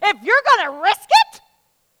 if you're going to risk it,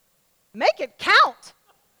 make it count.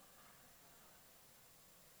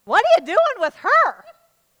 What are you doing with her?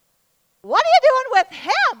 What are you doing with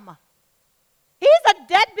him? He's a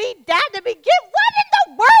deadbeat dad to begin. What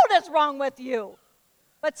in the world is wrong with you?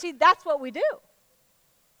 But see, that's what we do.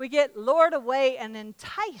 We get lured away and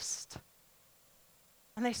enticed.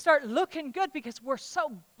 And they start looking good because we're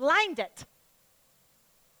so blinded.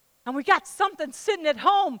 And we got something sitting at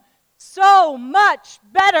home so much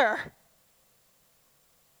better.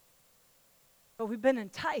 But we've been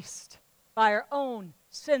enticed by our own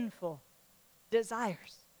sinful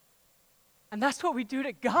desires. And that's what we do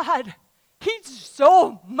to God. He's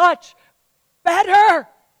so much better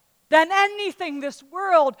than anything this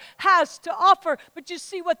world has to offer. But you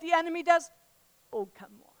see what the enemy does? Oh,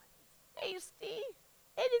 come on. It's tasty.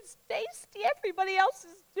 It is tasty. Everybody else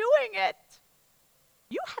is doing it.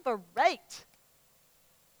 You have a right.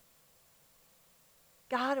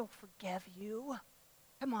 God will forgive you.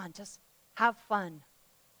 Come on, just have fun.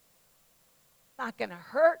 It's not going to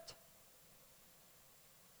hurt.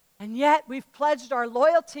 And yet we've pledged our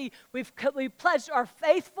loyalty, we've pledged our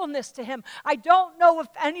faithfulness to Him. I don't know if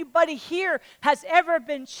anybody here has ever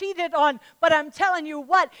been cheated on, but I'm telling you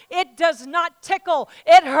what, it does not tickle.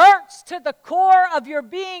 It hurts to the core of your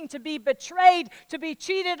being to be betrayed, to be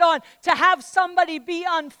cheated on, to have somebody be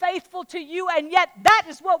unfaithful to you, and yet that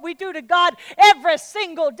is what we do to God every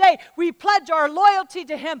single day. We pledge our loyalty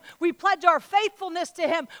to Him. We pledge our faithfulness to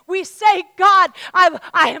Him. We say, God,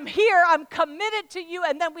 I am here, I'm committed to you,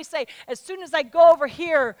 and then we say, as soon as I go over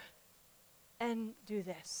here and do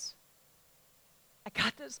this, I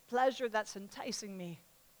got this pleasure that's enticing me.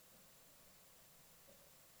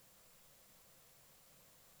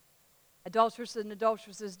 Adulteresses and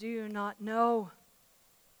adulteresses, do you not know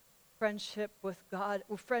friendship with God,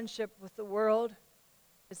 or friendship with the world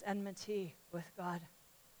is enmity with God?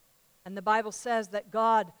 And the Bible says that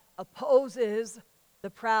God opposes the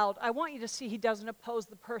proud. I want you to see He doesn't oppose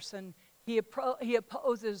the person. He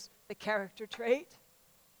opposes the character trait.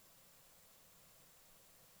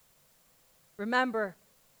 Remember,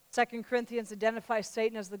 2 Corinthians identifies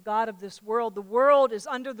Satan as the god of this world. The world is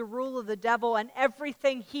under the rule of the devil, and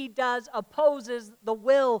everything he does opposes the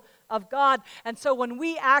will of God. And so when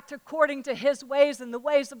we act according to his ways and the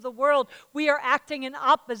ways of the world, we are acting in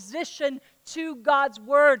opposition to God's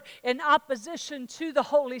word, in opposition to the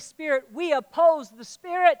Holy Spirit. We oppose the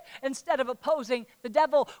Spirit instead of opposing the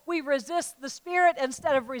devil. We resist the Spirit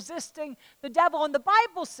instead of resisting the devil. And the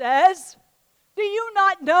Bible says, do you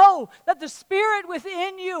not know that the spirit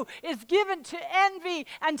within you is given to envy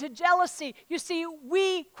and to jealousy? You see,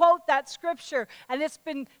 we quote that scripture, and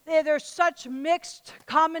there's such mixed,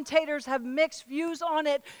 commentators have mixed views on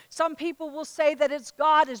it. Some people will say that it's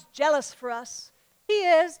God is jealous for us. He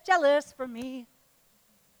is jealous for me.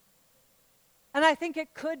 And I think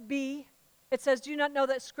it could be. It says, do you not know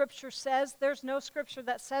that scripture says? There's no scripture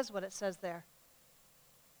that says what it says there.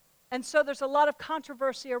 And so there's a lot of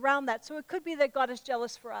controversy around that. So it could be that God is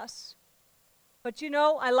jealous for us. But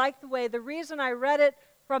I like the reason I read it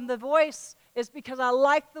from the Voice is because I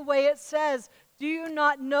like the way it says, do you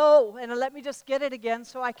not know? And let me just get it again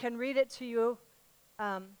so I can read it to you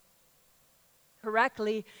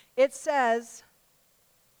correctly. It says,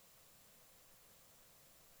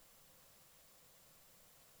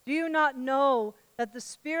 do you not know that the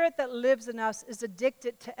spirit that lives in us is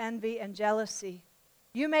addicted to envy and jealousy?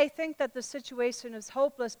 You may think that the situation is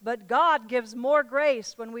hopeless, but God gives more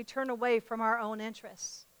grace when we turn away from our own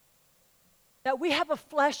interests. That we have a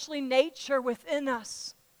fleshly nature within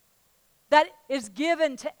us that is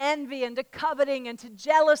given to envy and to coveting and to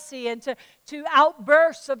jealousy and to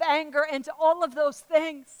outbursts of anger and to all of those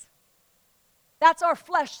things. That's our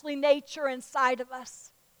fleshly nature inside of us.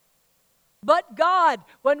 But God,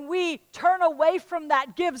 when we turn away from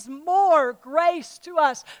that, gives more grace to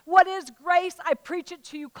us. What is grace? I preach it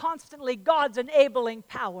to you constantly. God's enabling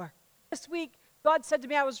power. This week, God said to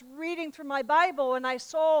me, I was reading through my Bible, and I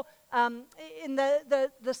saw in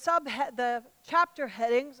the chapter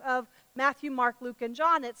headings of Matthew, Mark, Luke, and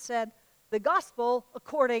John, it said, the gospel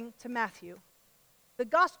according to Matthew. The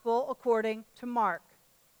gospel according to Mark.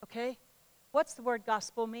 Okay? What's the word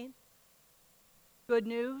gospel mean? Good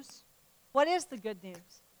news. What is the good news?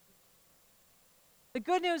 The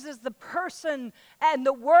good news is the person and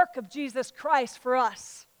the work of Jesus Christ for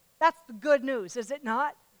us. That's the good news, is it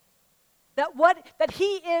not? That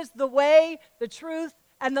he is the way, the truth,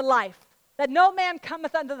 and the life. That no man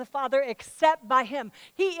cometh unto the Father except by him.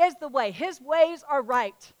 He is the way. His ways are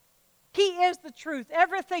right. He is the truth.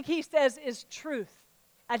 Everything he says is truth.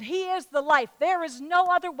 And he is the life. There is no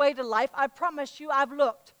other way to life. I promise you, I've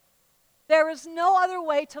looked. There is no other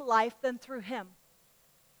way to life than through him.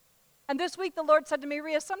 And this week the Lord said to me,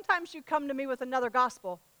 Ria, sometimes you come to me with another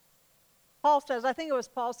gospel. Paul says,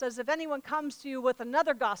 if anyone comes to you with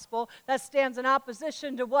another gospel that stands in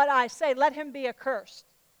opposition to what I say, let him be accursed.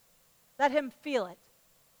 Let him feel it.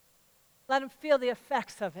 Let him feel the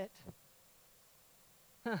effects of it.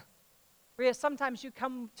 Ria, sometimes you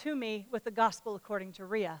come to me with the gospel according to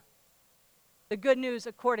Ria. The good news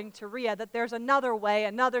according to Ria, that there's another way,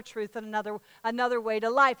 another truth, and another way to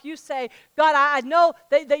life. You say, God, I know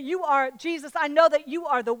that you are, Jesus, I know that you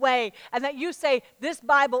are the way, and that you say this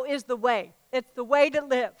Bible is the way. It's the way to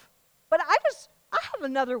live. But I have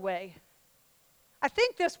another way. I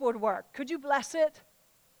think this would work. Could you bless it?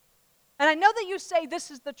 And I know that you say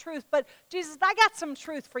this is the truth, but Jesus, I got some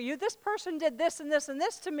truth for you. This person did this and this and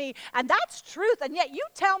this to me, and that's truth, and yet you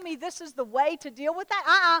tell me this is the way to deal with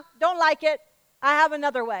that? Don't like it. I have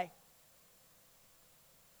another way.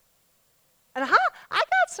 And I got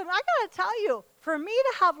to tell you, for me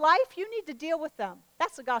to have life, you need to deal with them.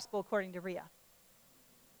 That's the gospel according to Ria.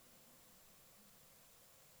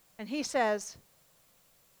 And he says,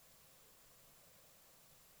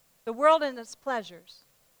 the world and its pleasures,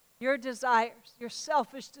 your desires, your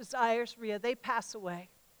selfish desires, Ria, they pass away.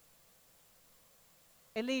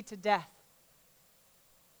 They lead to death.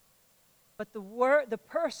 But the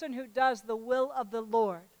person who does the will of the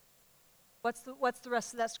Lord, what's the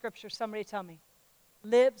rest of that scripture? Somebody tell me.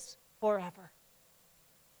 Lives forever.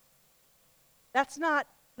 That's not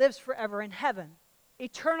lives forever in heaven.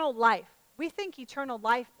 Eternal life. We think eternal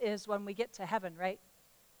life is when we get to heaven, right?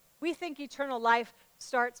 We think eternal life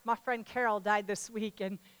starts, my friend Carol died this week,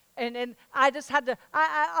 and I just had to,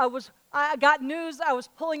 I got news, I was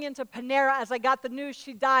pulling into Panera as I got the news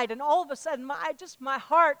she died, and all of a sudden, my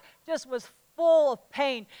heart just was full of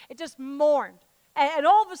pain. It just mourned. And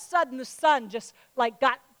all of a sudden, the sun just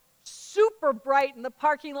got super bright in the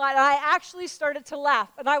parking lot, and I actually started to laugh.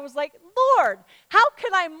 And I was like, Lord, how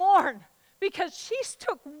can I mourn because she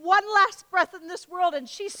took one last breath in this world and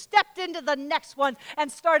she stepped into the next one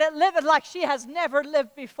and started living like she has never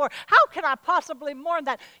lived before. How can I possibly mourn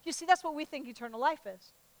that? You see, that's what we think eternal life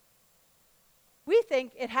is. We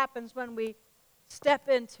think it happens when we step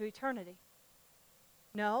into eternity.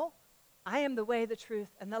 No, I am the way, the truth,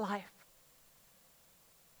 and the life.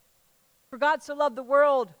 For God so loved the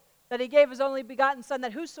world that he gave his only begotten Son,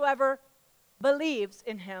 that whosoever believes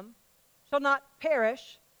in him shall not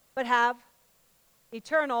perish, but have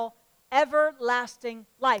eternal, everlasting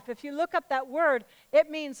life. If you look up that word, it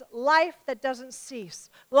means life that doesn't cease.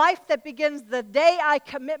 Life that begins the day I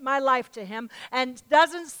commit my life to him and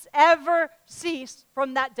doesn't ever cease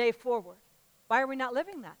from that day forward. Why are we not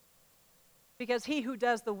living that? Because he who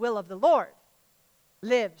does the will of the Lord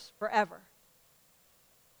lives forever.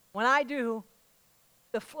 When I do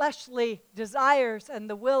the fleshly desires and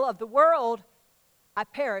the will of the world, I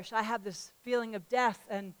perish. I have this feeling of death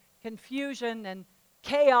and confusion and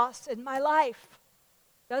chaos in my life.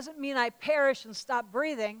 Doesn't mean I perish and stop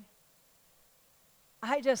breathing.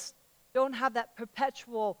 I just don't have that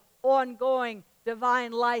perpetual, ongoing,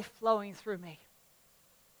 divine life flowing through me.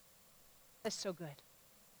 That's so good.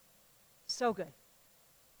 So good.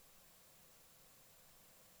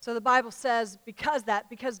 So the Bible says, because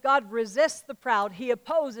God resists the proud, he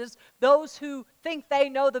opposes those who think they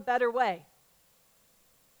know the better way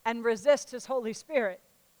and resist his Holy Spirit.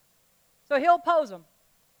 So he'll oppose them.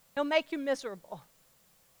 He'll make you miserable.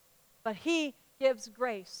 But he gives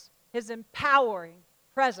grace, his empowering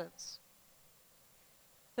presence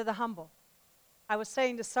to the humble. I was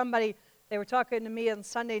saying to somebody, they were talking to me on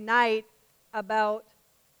Sunday night about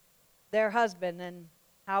their husband and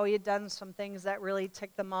how he had done some things that really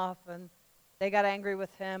ticked them off, and they got angry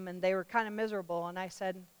with him, and they were kind of miserable. And I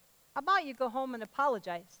said, how about you go home and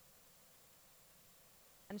apologize?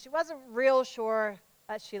 And she wasn't real sure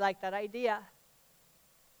that she liked that idea.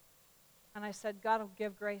 And I said, God will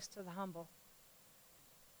give grace to the humble.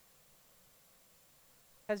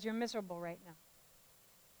 Because you're miserable right now.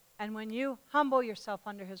 And when you humble yourself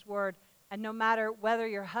under his word, and no matter whether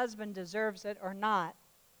your husband deserves it or not,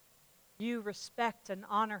 you respect and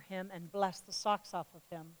honor him and bless the socks off of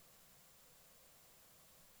him,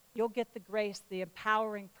 you'll get the grace, the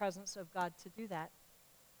empowering presence of God to do that.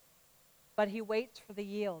 But he waits for the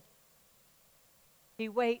yield. He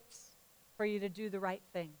waits for you to do the right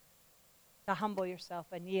thing, to humble yourself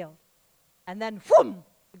and yield. And then, whoom,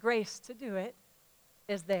 the grace to do it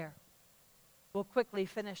is there. We'll quickly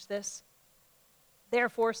finish this.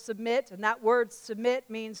 Therefore, submit, and that word submit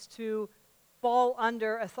means to fall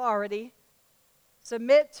under authority.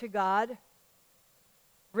 Submit to God.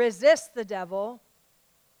 Resist the devil,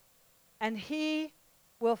 and he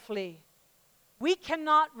will flee. We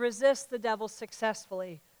cannot resist the devil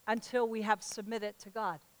successfully until we have submitted to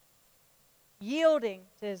God, yielding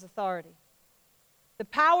to his authority. The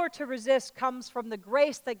power to resist comes from the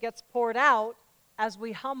grace that gets poured out as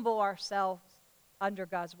we humble ourselves under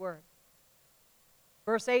God's word.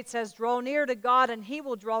 Verse 8 says, draw near to God and he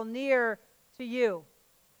will draw near to you.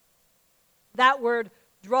 That word,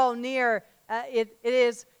 draw near,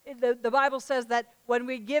 the Bible says that when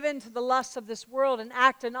we give in to the lusts of this world and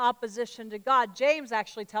act in opposition to God, James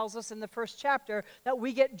actually tells us in the first chapter that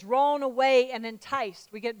we get drawn away and enticed.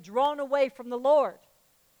 We get drawn away from the Lord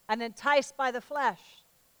and enticed by the flesh.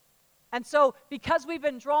 And so, because we've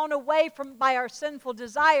been drawn away by our sinful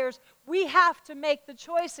desires, we have to make the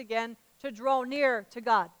choice again to draw near to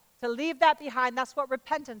God, to leave that behind. That's what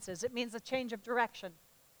repentance is. It means a change of direction.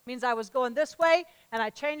 It means I was going this way, and I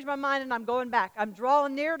changed my mind, and I'm going back. I'm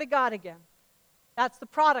drawing near to God again. That's the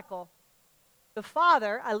prodigal. The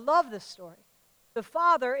father, I love this story. The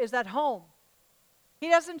father is at home. He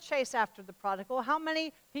doesn't chase after the prodigal. How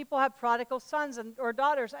many people have prodigal sons or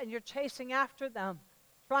daughters, and you're chasing after them,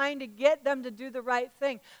 trying to get them to do the right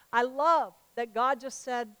thing? I love that God just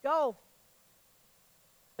said, go.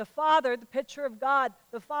 The father, the picture of God,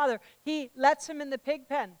 the father, he lets him in the pig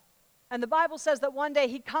pen. And the Bible says that one day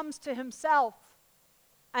he comes to himself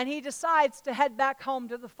and he decides to head back home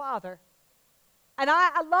to the father. And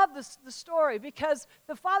I love the story because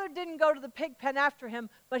the father didn't go to the pig pen after him,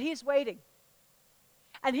 but he's waiting.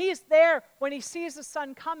 And he's there when he sees the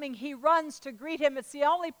son coming. He runs to greet him. It's the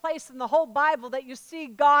only place in the whole Bible that you see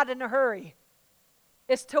God in a hurry.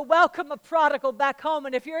 It's to welcome a prodigal back home.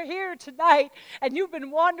 And if you're here tonight and you've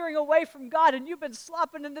been wandering away from God and you've been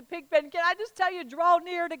slopping in the pig pen, can I just tell you, draw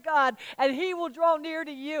near to God and he will draw near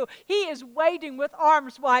to you. He is waiting with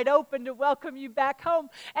arms wide open to welcome you back home.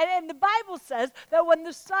 And the Bible says that when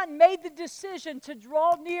the son made the decision to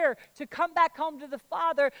draw near, to come back home to the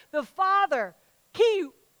father, he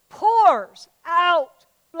pours out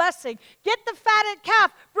blessing. Get the fatted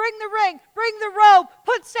calf, bring the ring, bring the robe,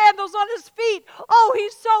 put sandals on his feet. Oh,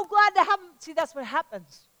 he's so glad to have him. See, that's what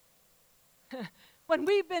happens. When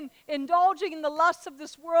we've been indulging in the lusts of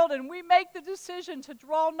this world and we make the decision to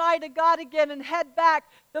draw nigh to God again and head back,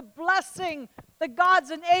 the blessing, the God's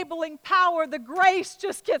enabling power, the grace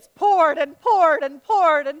just gets poured and poured and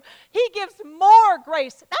poured, and he gives more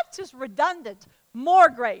grace. That's just redundant. More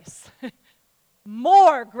grace.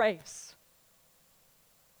 More grace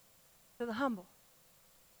to the humble.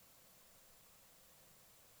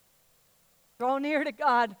 Draw near to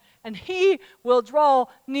God, and he will draw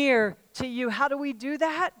near to you. How do we do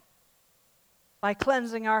that? By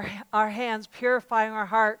cleansing our hands, purifying our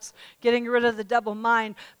hearts, getting rid of the double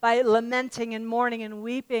mind, by lamenting and mourning and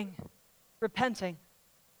weeping, repenting.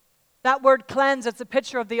 That word cleanse, it's a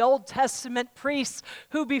picture of the Old Testament priests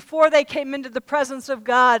who, before they came into the presence of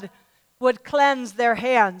God, would cleanse their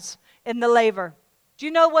hands in the laver. Do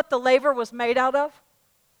you know what the laver was made out of?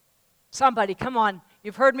 Somebody, come on.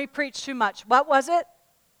 You've heard me preach too much. What was it?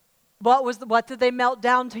 What did they melt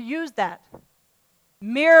down to use that?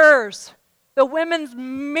 Mirrors. The women's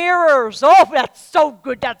mirrors. Oh, that's so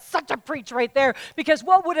good. That's such a preach right there. Because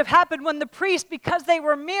what would have happened when the priest, because they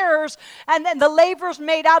were mirrors, and then the lavers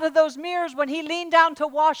made out of those mirrors, when he leaned down to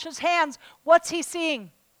wash his hands, what's he seeing?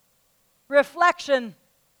 Reflection.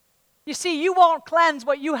 You see, you won't cleanse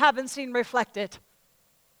what you haven't seen reflected.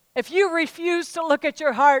 If you refuse to look at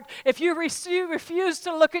your heart, if you refuse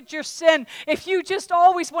to look at your sin, if you just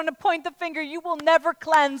always want to point the finger, you will never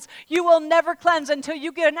cleanse. You will never cleanse until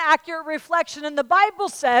you get an accurate reflection. And the Bible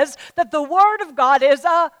says that the Word of God is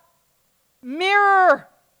a mirror.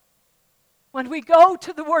 When we go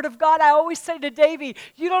to the Word of God, I always say to Davy,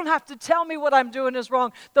 you don't have to tell me what I'm doing is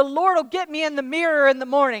wrong. The Lord will get me in the mirror in the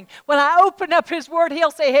morning. When I open up His Word,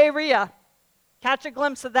 He'll say, hey, Rhea, catch a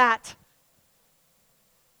glimpse of that.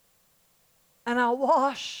 And I'll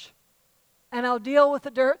wash, and I'll deal with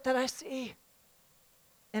the dirt that I see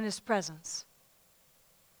in His presence.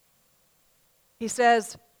 He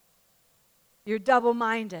says, you're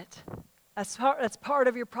double-minded. That's part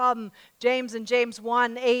of your problem. James in James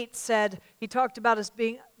 1:8 said, he talked about us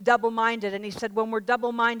being double-minded, and he said, when we're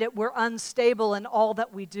double-minded, we're unstable in all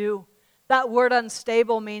that we do. That word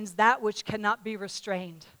unstable means that which cannot be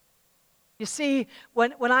restrained. You see,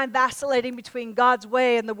 when I'm vacillating between God's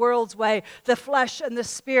way and the world's way, the flesh and the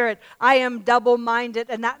spirit, I am double-minded,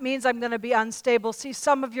 and that means I'm going to be unstable. See,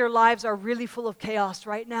 some of your lives are really full of chaos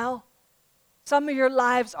right now. Some of your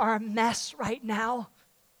lives are a mess right now.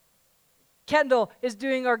 Kendall is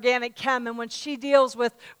doing organic chem, and when she deals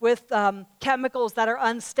with chemicals that are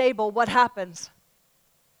unstable, what happens?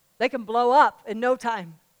 They can blow up in no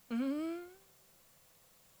time.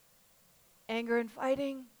 Anger and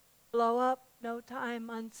fighting. Blow up, no time,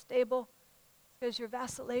 unstable, because you're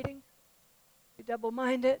vacillating, you're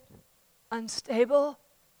double-minded, unstable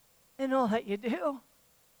in all that you do.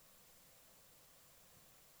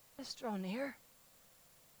 Just draw near.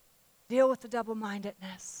 Deal with the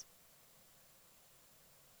double-mindedness.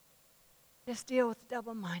 Just deal with the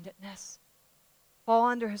double-mindedness. Fall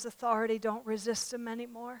under His authority. Don't resist Him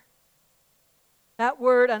anymore. That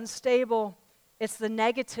word unstable, it's the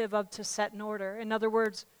negative of to set in order. In other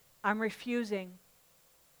words, I'm refusing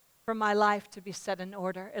for my life to be set in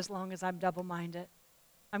order as long as I'm double-minded.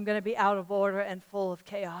 I'm going to be out of order and full of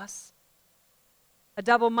chaos. A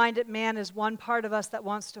double-minded man is one part of us that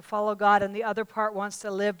wants to follow God, and the other part wants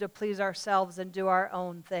to live to please ourselves and do our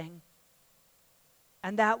own thing.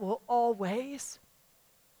 And that will always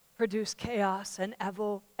produce chaos and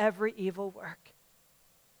every evil work.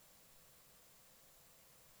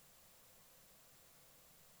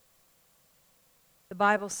 The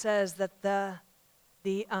Bible says that the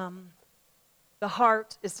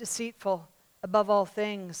heart is deceitful above all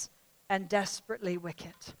things and desperately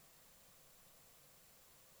wicked.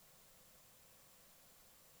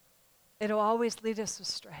 It'll always lead us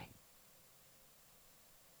astray.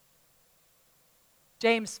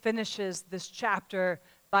 James finishes this chapter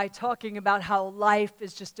by talking about how life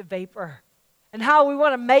is just a vapor. And how we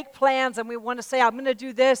want to make plans and we want to say, I'm going to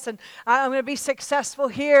do this and I'm going to be successful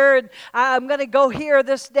here and I'm going to go here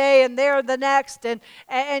this day and there the next. And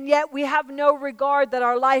yet we have no regard that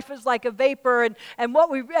our life is like a vapor. And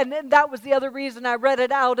that was the other reason I read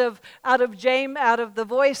it out of the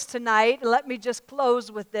Voice tonight. Let me just close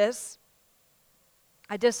with this.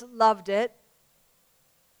 I just loved it.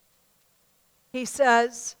 He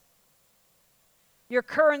says, your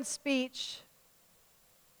current speech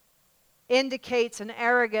indicates an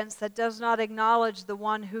arrogance that does not acknowledge the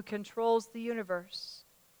one who controls the universe.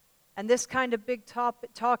 And this kind of big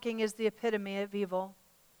talking is the epitome of evil.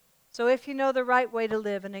 So if you know the right way to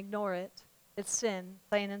live and ignore it, it's sin,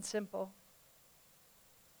 plain and simple.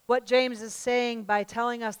 What James is saying by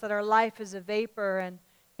telling us that our life is a vapor, and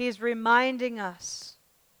he's reminding us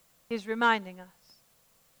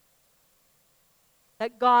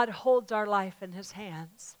that God holds our life in his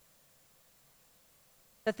hands.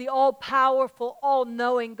 That the all-powerful,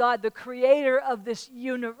 all-knowing God, the creator of this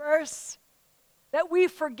universe, that we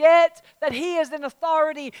forget that he is in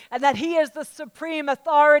authority and that he is the supreme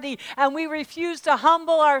authority, and we refuse to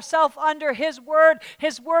humble ourselves under his word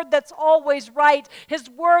that's always right, his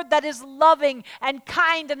word that is loving and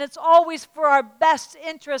kind, and it's always for our best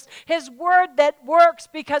interest, his word that works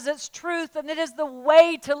because it's truth and it is the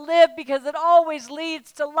way to live because it always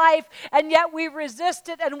leads to life, and yet we resist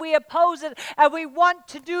it and we oppose it and we want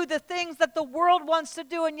to do the things that the world wants to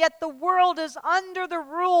do, and yet the world is under the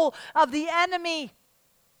rule of the enemy.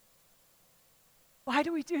 Why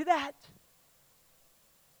do we do that?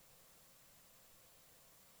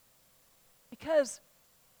 Because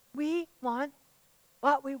we want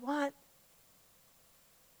what we want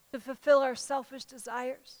to fulfill our selfish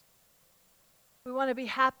desires. We want to be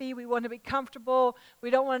happy. We want to be comfortable.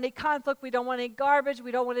 We don't want any conflict. We don't want any garbage.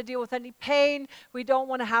 We don't want to deal with any pain. We don't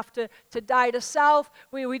want to have to die to self.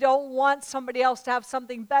 We don't want somebody else to have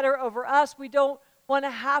something better over us. We don't want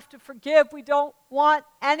to have to forgive. We don't want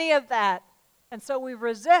any of that. And so we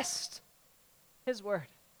resist his word.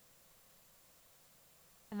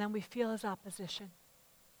 And then we feel his opposition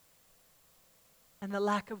and the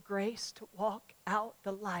lack of grace to walk out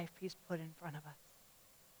the life he's put in front of us.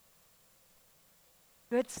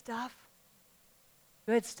 Good stuff.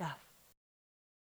 Good stuff.